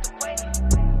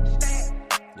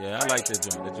 Yeah, I like that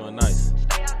joint. That joint nice.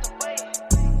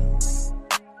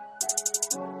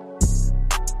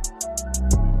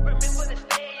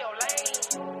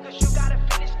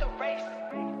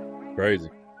 Crazy.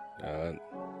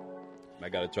 I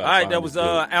gotta try. All right, that was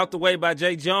Out the Way by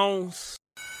Jay Jones.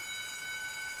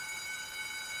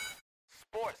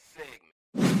 Sports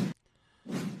segment.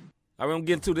 All right, I'm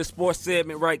getting to this sports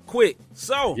segment right quick.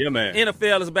 So, yeah, man.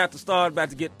 NFL is about to start,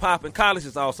 about to get popping. College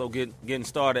is also getting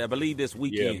started, I believe, this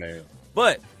weekend. Yeah, man.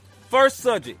 But first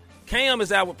subject, Cam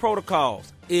is out with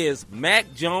protocols. Is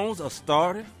Mac Jones a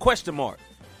starter? Question mark.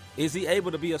 Is he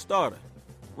able to be a starter?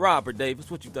 Robert Davis,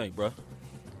 what you think, bro?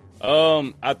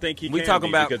 I think he. We talking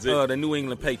about the New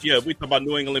England Patriots. Yeah, we talking about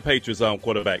New England Patriots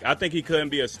quarterback. I think he couldn't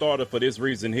be a starter for this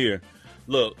reason here.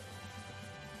 Look,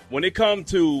 when it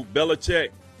comes to Belichick,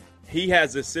 he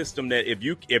has a system that if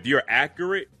you're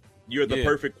accurate, you're the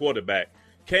perfect quarterback.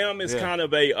 Cam is kind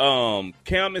of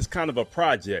a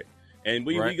project, and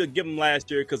we could give him last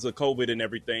year because of COVID and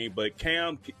everything. But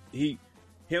Cam,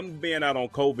 him being out on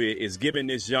COVID is giving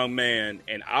this young man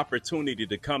an opportunity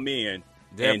to come in,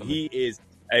 and he is.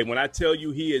 Hey, when I tell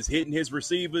you he is hitting his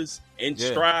receivers in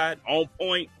stride, on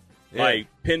point, like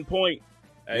pinpoint.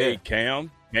 Hey,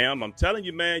 Cam, I'm telling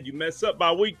you, man, you mess up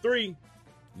by week 3,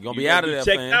 you're going to be out of there,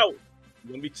 checked man. out.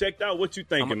 You're going to be checked out. What you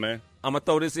thinking, man? I'm going to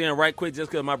throw this in right quick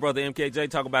just because my brother MKJ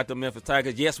talk about the Memphis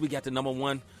Tigers. Yes, we got the number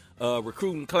 1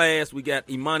 recruiting class. We got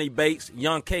Imani Bates,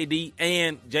 young KD,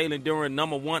 and Jalen Duren,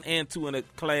 number 1 and 2 in the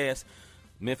class.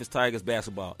 Memphis Tigers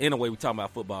basketball. Anyway, we talking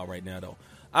about football right now, though.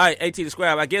 All right, AT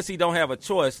Describe. I guess he don't have a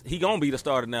choice. He gonna be the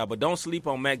starter now, but don't sleep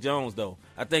on Mac Jones though.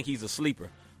 I think he's a sleeper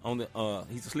on the.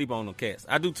 He's a sleeper on the Cats.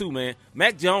 I do too, man.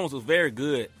 Mac Jones was very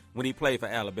good when he played for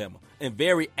Alabama and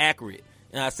very accurate.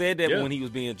 And I said that when he was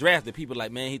being drafted, people were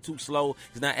like, man, he's too slow.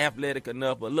 He's not athletic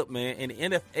enough. But look, man, in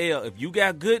the NFL, if you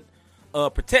got good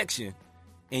protection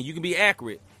and you can be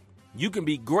accurate, you can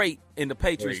be great in the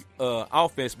Patriots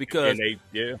offense because.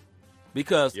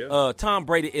 Because Tom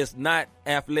Brady is not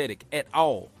athletic at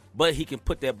all, but he can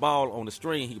put that ball on the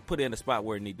string. He can put it in the spot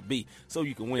where it need to be, so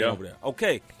you can win over there.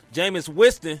 Okay, Jameis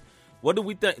Winston. What do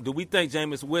we think? Do we think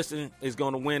Jameis Winston is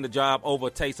going to win the job over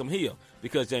Taysom Hill?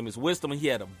 Because Jameis Winston, he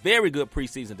had a very good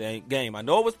preseason game. I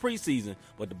know it was preseason,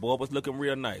 but the boy was looking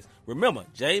real nice. Remember,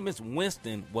 Jameis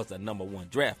Winston was a number 1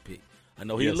 draft pick. I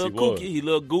know he a little kooky, he a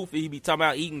little goofy. He be talking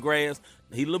about eating grass.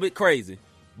 He a little bit crazy,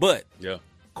 but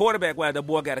quarterback-wise, that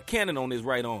boy got a cannon on his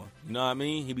right arm. You know what I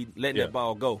mean? He be letting that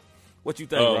ball go. What you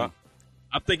think, Rob?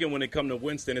 I'm thinking when it comes to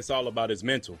Winston, it's all about his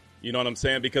mental. You know what I'm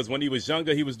saying? Because when he was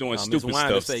younger, he was doing stupid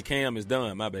stuff. Say Cam is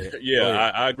done. My bad.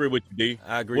 I agree with you, D.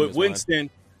 I agree with Winston.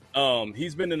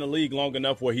 He's been in the league long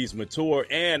enough where he's mature,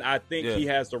 and I think he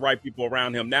has the right people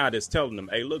around him now that's telling him,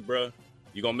 hey, look, bro,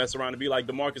 you're going to mess around and be like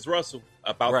DeMarcus Russell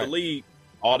about the league.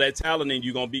 All that talent, and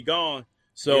you're going to be gone.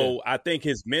 So I think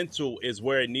his mental is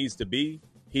where it needs to be.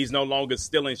 He's no longer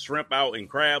stealing shrimp out and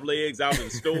crab legs out in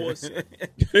stores.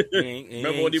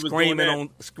 Remember when he was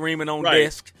screaming on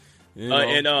desk? You know,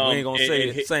 and we ain't gonna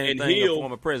say the same thing the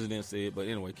former president said, but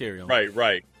anyway, carry on.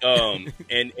 Right.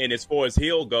 And as far as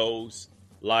Hill goes,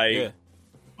 like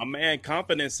my man,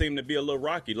 confidence seemed to be a little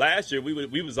rocky. Last year,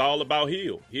 we was all about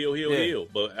Hill.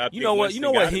 But you know what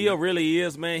Hill really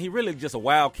is, man. He really just a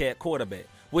wildcat quarterback,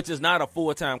 which is not a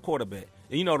full-time quarterback.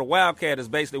 And you know, the wildcat is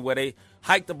basically where they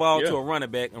hike the ball to a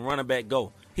running back and running back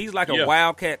go. He's like a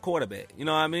wildcat quarterback. You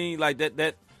know what I mean? Like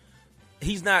that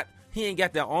he's not. He ain't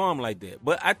got that arm like that.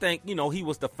 But I think, you know, he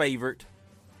was the favorite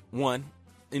one,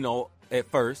 you know, at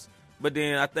first. But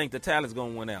then I think the talent's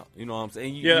going to win out. You know what I'm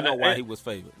saying? You know why he was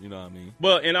favored. You know what I mean?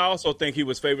 Well, and I also think he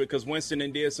was favored because Winston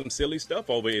did some silly stuff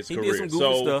over his career. He did some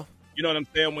goofy stuff. You know what I'm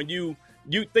saying? When you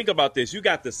think about this, you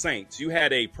got the Saints. You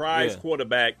had a prize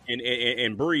quarterback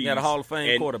in Breeze. You had a Hall of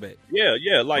Fame quarterback.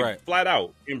 Flat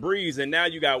out in Breeze. And now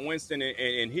you got Winston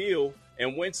and Hill.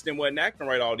 And Winston wasn't acting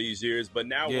right all these years, but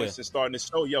now Winston's starting to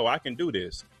show, I can do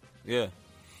this. Yeah.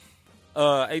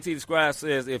 AT the Scribe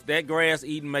says, if that grass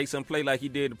eating makes him play like he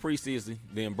did the preseason,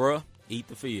 then, bruh, eat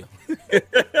the field.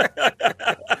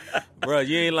 Bruh,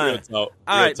 you ain't lying. All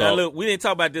right, now look, we didn't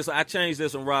talk about this. I changed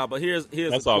this one, Rob, but here's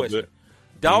the question. Good.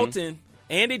 Dalton,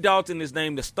 Andy Dalton is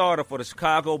named the starter for the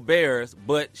Chicago Bears,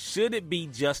 but should it be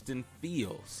Justin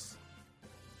Fields?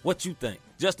 What you think?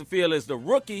 Justin Fields is the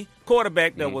rookie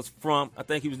quarterback that was from, I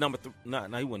think he was number 3. He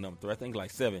wasn't number 3. I think like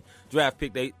 7 draft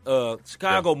pick.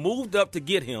 Chicago moved up to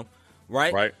get him,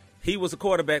 right? Right. He was a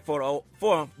quarterback for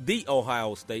the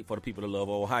Ohio State, for the people that love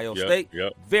Ohio State.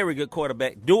 Yep. Very good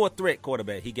quarterback, dual threat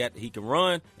quarterback. He can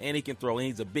run and he can throw, and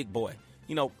he's a big boy.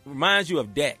 You know, reminds you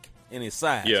of Dak in his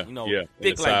size.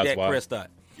 Thick like Dak Prescott.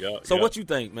 So what you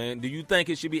think, man? Do you think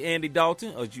it should be Andy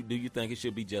Dalton, or do you think it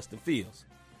should be Justin Fields?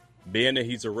 Being that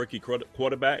he's a rookie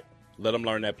quarterback, let him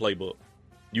learn that playbook.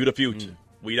 You the future.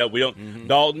 We don't.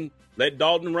 Dalton, let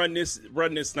Dalton run this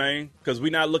thing, because we're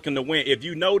not looking to win. If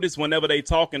you notice, whenever they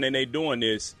talking and they doing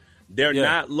this, they're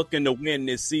not looking to win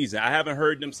this season. I haven't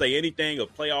heard them say anything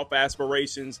of playoff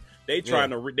aspirations. They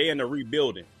trying to. They in the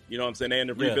rebuilding. You know what I'm saying? They in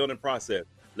the rebuilding process.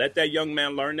 Let that young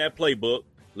man learn that playbook.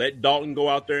 Let Dalton go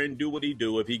out there and do what he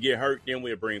do. If he get hurt, then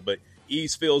we'll bring. But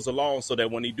ease Fields along so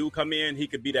that when he do come in, he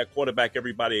could be that quarterback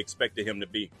everybody expected him to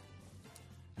be.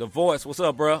 The Voice, what's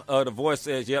up, bro? The Voice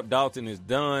says, yep, Dalton is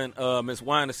done. Miss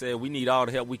Winder said, we need all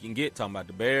the help we can get, talking about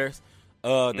the Bears.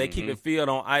 They keeping Field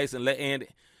on ice and let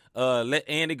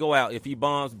Andy go out. If he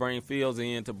bombs, bring Fields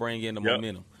in to bring in the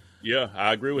momentum. Yeah,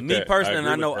 I agree with that. Me personally,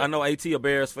 I know AT a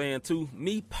Bears fan too.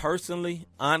 Me personally,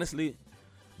 honestly,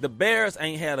 the Bears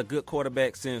ain't had a good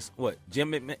quarterback since what?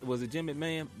 Jim McMahon, was it Jim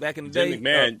McMahon back in the day? Jim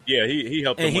McMahon, yeah, he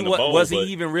helped them win the bowl. Was he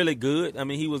even really good? I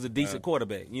mean, he was a decent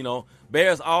quarterback. You know,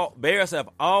 Bears have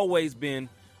always been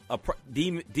a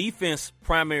defense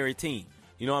primary team.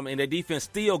 You know what I mean? Their defense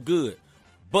still good.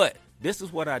 But this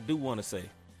is what I do want to say.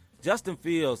 Justin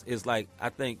Fields is like, I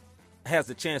think, has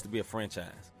a chance to be a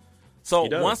franchise. So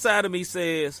one side of me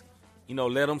says, you know,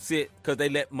 let him sit because they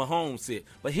let Mahomes sit.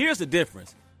 But here's the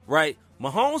difference, right?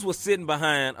 Mahomes was sitting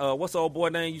behind, what's the old boy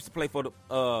name? Used to play for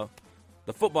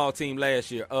the football team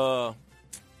last year.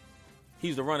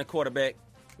 He's the running quarterback.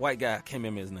 White guy. I can't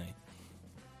remember his name.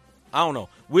 I don't know.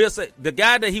 We'll say the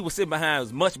guy that he was sitting behind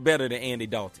was much better than Andy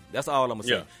Dalton. That's all I'm going to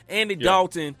say. Andy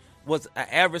Dalton was an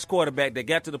average quarterback that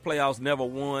got to the playoffs, never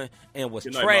won, and was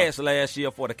trash last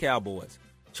year for the Cowboys.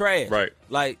 Trash.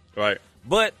 Right.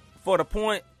 But for the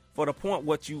point of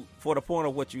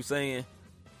what you saying,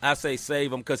 I say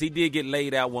save him because he did get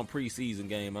laid out one preseason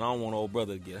game, and I don't want old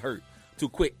brother to get hurt too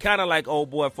quick. Kind of like old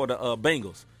boy for the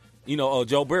Bengals, you know,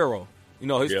 Joe Burrow. You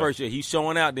know, his first year, he's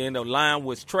showing out there, and the line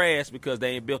was trash because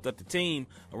they ain't built up the team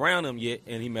around him yet,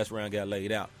 and he messed around and got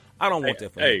laid out. I don't want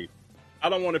that for him. I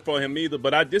don't want it for him either,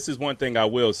 but this is one thing I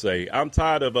will say. I'm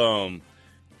tired of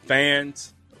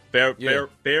fans,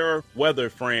 fair weather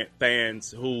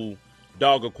fans who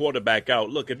dog a quarterback out.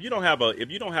 Look, if you don't have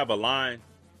a line,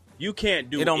 you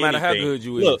can't do anything. It don't matter how good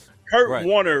you is. Kurt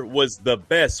Warner was the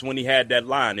best when he had that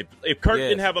line. If Kurt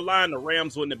didn't have a line, the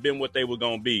Rams wouldn't have been what they were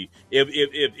going to be. If he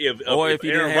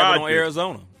didn't have it on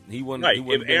Arizona, he wouldn't. Right.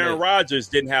 If Aaron Rodgers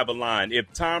didn't have a line,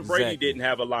 if Tom Brady didn't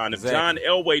have a line, if John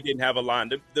Elway didn't have a line,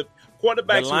 the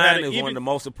quarterbacks the line is one of the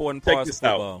most important parts of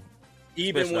football.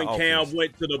 Even when Cam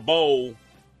went to the bowl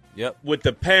with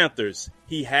the Panthers,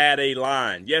 he had a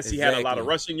line. Yes, he had a lot of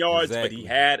rushing yards, but he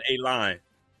had a line.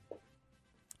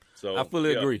 So I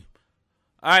fully agree.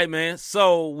 All right, man.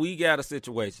 So we got a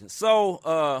situation.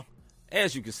 So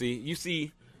as you can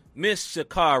see, Miss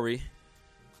Sha'Carri.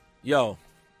 Yo.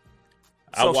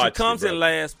 So she comes in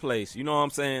last place. You know what I'm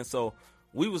saying? So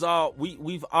we've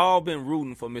all been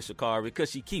rooting for Miss Sha'Carri because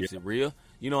she keeps it real.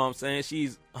 You know what I'm saying?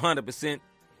 She's 100%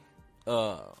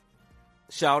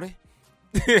 shouty.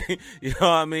 You know what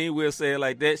I mean? We'll say it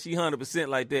like that. She 100%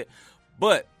 like that.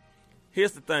 But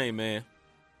here's the thing, man.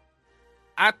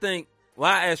 I think,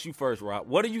 I ask you first, Rob.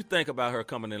 What do you think about her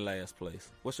coming in last place?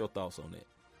 What's your thoughts on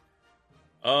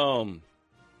that?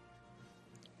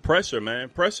 Pressure, man.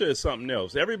 Pressure is something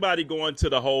else. Everybody going to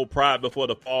the whole pride before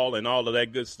the fall and all of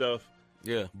that good stuff.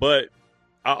 Yeah. But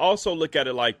I also look at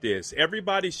it like this.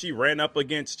 Everybody she ran up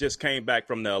against just came back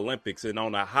from the Olympics and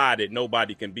on a high that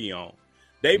nobody can be on.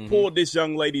 They pulled this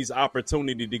young lady's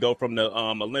opportunity to go from the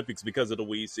Olympics because of the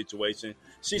weed situation.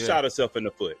 She shot herself in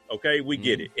the foot. Okay, we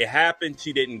get it. It happened.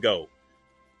 She didn't go.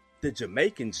 The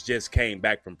Jamaicans just came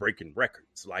back from breaking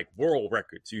records, like world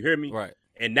records. You hear me? Right.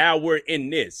 And now we're in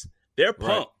this. They're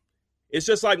pumped. Right. It's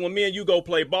just like when me and you go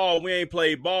play ball. We ain't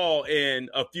played ball in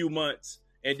a few months,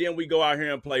 and then we go out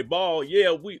here and play ball.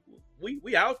 Yeah, we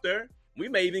out there. We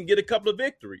may even get a couple of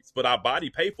victories, but our body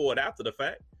pay for it after the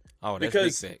fact. Oh, that's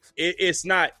because big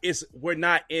it's we're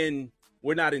not in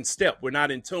step. We're not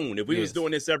in tune. If we was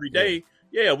doing this every day,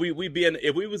 we'd be in.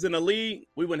 If we was in a league,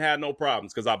 we wouldn't have no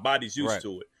problems because our body's used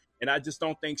to it. And I just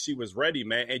don't think she was ready,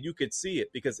 man. And you could see it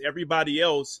because everybody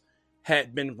else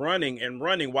had been running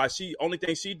while only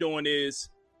thing she doing is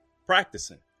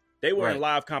practicing. They were in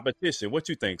live competition. What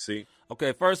you think, C?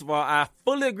 Okay, first of all, I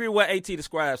fully agree with what AT the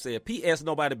Scribe said. P.S.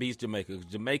 Nobody beats Jamaica.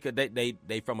 Jamaica,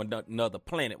 they from another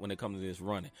planet when it comes to this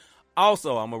running.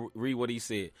 Also, I'm going to read what he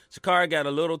said. Sha'Carri got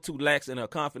a little too lax in her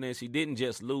confidence. She didn't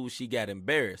just lose. She got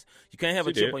embarrassed. You can't have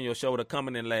a chip on your shoulder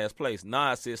coming in last place.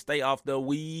 Nah, sis, stay off the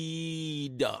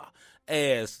weed,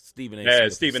 as Stephen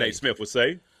A. Smith would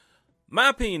say. My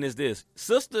opinion is this.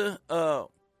 Sister,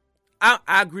 I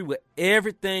agree with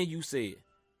everything you said.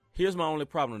 Here's my only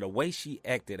problem. The way she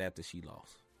acted after she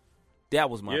lost. That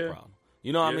was my problem.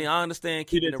 You know what I mean? I understand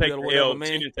keeping it real or whatever, man.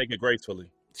 She didn't take it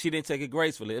gracefully. She didn't take it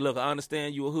gracefully. Look, I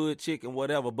understand you a hood chick and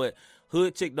whatever, but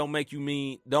hood chick don't make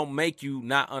you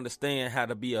not understand how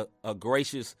to be a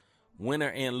gracious winner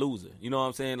and loser. You know what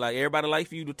I'm saying? Like, everybody likes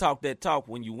for you to talk that talk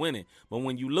when you winning. But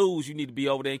when you lose, you need to be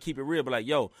over there and keep it real. But like,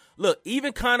 yo, look,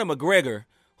 even Conor McGregor,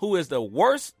 who is the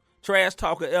worst trash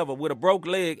talker ever, with a broke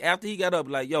leg, after he got up,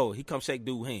 like, yo, he come shake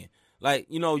dude's hand. Like,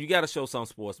 you know, you got to show some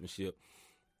sportsmanship.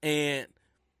 And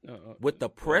with the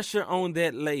pressure on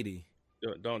that lady,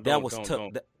 that was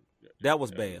tough. That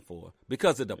was bad for her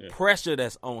because of the pressure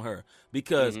that's on her.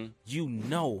 Because you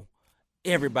know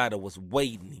everybody was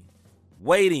waiting.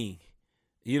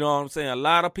 You know what I'm saying? A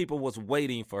lot of people was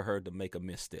waiting for her to make a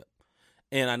misstep.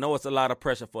 And I know it's a lot of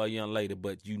pressure for a young lady,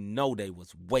 but you know they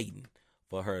was waiting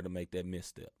for her to make that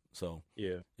misstep. So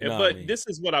but this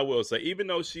is what I will say. Even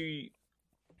though she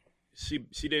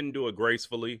didn't do it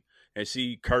gracefully and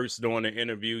she cursed during the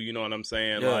interview, you know what I'm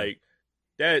saying? Like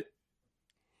that.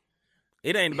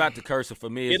 It ain't about the cursing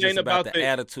for me. It's just about the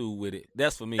attitude with it.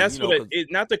 That's for me. That's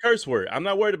not the curse word. I'm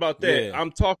not worried about that. Yeah.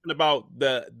 I'm talking about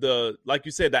the like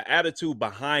you said, the attitude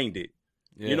behind it.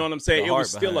 Yeah. You know what I'm saying? It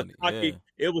was still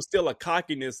it was still a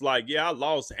cockiness. Like, I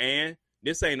lost, and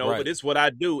this ain't over. This is what I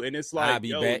do, and it's like, I'll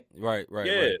be back. Right.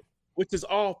 Which is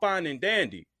all fine and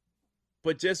dandy,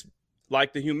 but just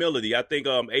like the humility. I think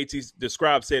AT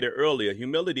Describe said it earlier.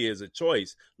 Humility is a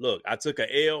choice. Look, I took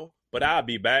a L, but I'll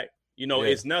be back. You know,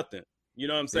 it's nothing. You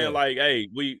know what I'm saying? Yeah. Like, hey,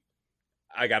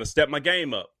 I got to step my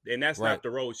game up. And that's not the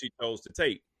road she chose to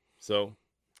take. So.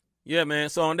 Yeah, man.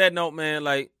 So on that note, man,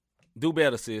 like, do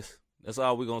better, sis. That's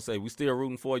all we're going to say. We still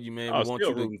rooting for you, man. We want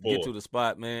you to get to the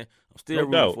spot, man. I'm still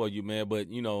rooting for you, man. But,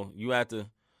 you know, you have to,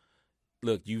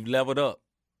 look, you leveled up,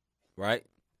 right?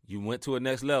 You went to a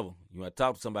next level. You want to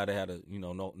talk to somebody how to, you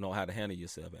know how to handle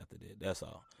yourself after that. That's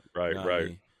all. Right, you know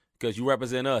right. Because you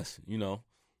represent us, you know.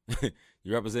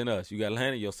 You represent us. You got to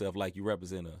handle yourself like you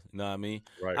represent us. You know what I mean?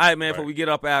 Right. All right, man, before we get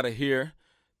up out of here,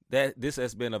 this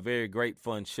has been a very great,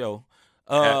 fun show.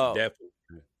 Definitely.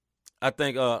 I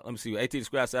think, let me see, AT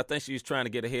Describe said, I think she's trying to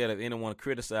get ahead of anyone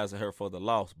criticizing her for the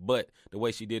loss, but the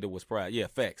way she did it was pride. Yeah,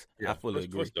 facts. I fully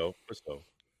agree. For sure.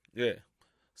 Yeah.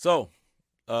 So,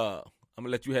 I'm going to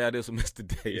let you have this with Mr.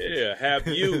 Davis. Yeah, have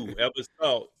you ever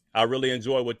thought, I really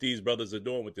enjoy what these brothers are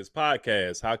doing with this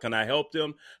podcast. How can I help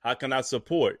them? How can I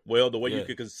support? Well, the way you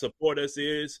can support us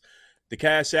is the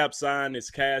Cash App sign is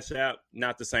Cash App,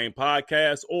 Not the Same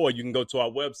Podcast, or you can go to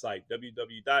our website,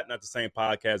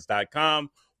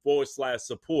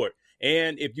 www.notthesamepodcast.com/support.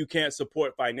 And if you can't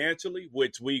support financially,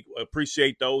 which we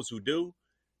appreciate those who do,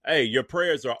 hey, your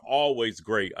prayers are always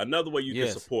great. Another way you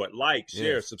can support, like,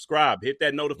 share, subscribe, hit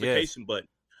that notification button.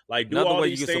 Like, do another all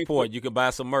way these you can things. Support. You can buy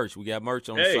some merch. We got merch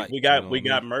on the site. We got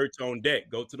merch on deck.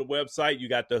 Go to the website. You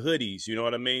got the hoodies. You know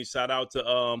what I mean? Shout out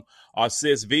to our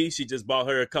sis V. She just bought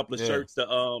her a couple of shirts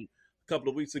a couple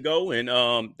of weeks ago, and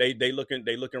they looking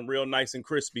real nice and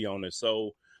crispy on it.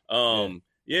 So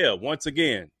once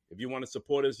again, if you want to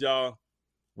support us, y'all,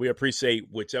 we appreciate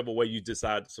whichever way you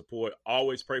decide to support.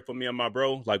 Always pray for me and my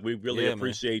bro. Like, we really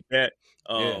appreciate that.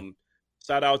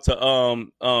 Shout out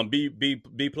to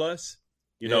B Plus.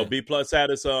 You know, B Plus had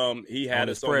us. He had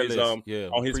us on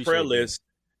his prayer list,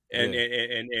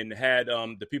 and had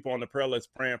the people on the prayer list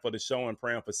praying for the show and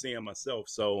praying for seeing myself.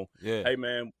 So, hey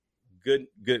man, good.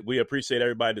 We appreciate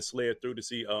everybody that slid through to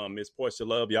see Miss Portia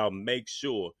Love. Y'all make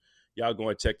sure y'all go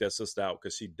and check that sister out,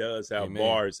 because she does have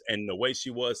bars, and the way she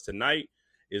was tonight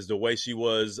is the way she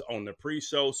was on the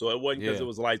pre-show. So it wasn't because it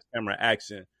was light camera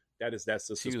action. That is that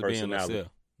sister's personality.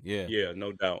 Yeah,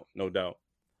 no doubt.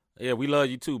 Yeah, we love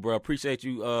you too, bro. Appreciate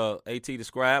you, AT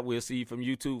Describe. We'll see you from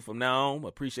YouTube from now on.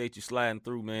 Appreciate you sliding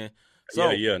through, man.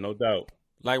 So, yeah, no doubt.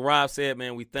 Like Rob said,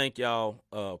 man, we thank y'all.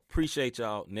 Appreciate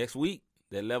y'all. Next week,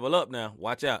 they level up now.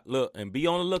 Watch out. Look, and be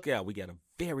on the lookout. We got a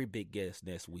very big guest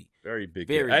next week. Very big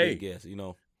guest, you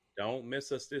know. Don't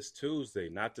miss us this Tuesday.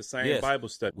 Not the same Bible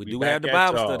study. We do have the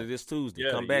Bible study this Tuesday.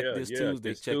 Come back this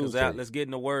Tuesday. Check us out. Let's get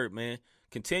in the word, man.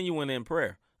 Continuing in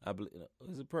prayer. I believe.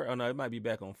 Is it prayer? Oh, no, it might be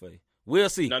back on faith. We'll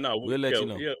see. No, we'll let you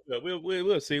know. Yeah,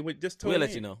 we'll see. We'll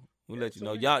let you know. We'll let you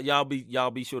know. Y'all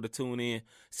be sure to tune in.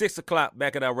 6:00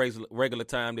 back at our regular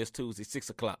time this Tuesday.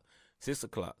 6:00.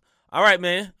 6:00. All right,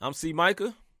 man. I'm C.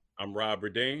 Micah. I'm Rob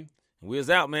Redeem.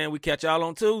 We's out, man. We catch y'all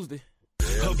on Tuesday.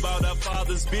 About our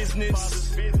Father's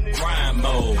business. Crime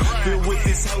mode. Filled with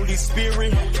this Holy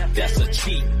Spirit. That's a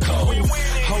cheat code.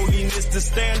 Holiness the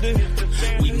standard.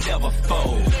 We never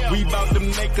fold. We about to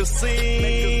make a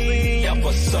scene.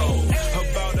 Episode.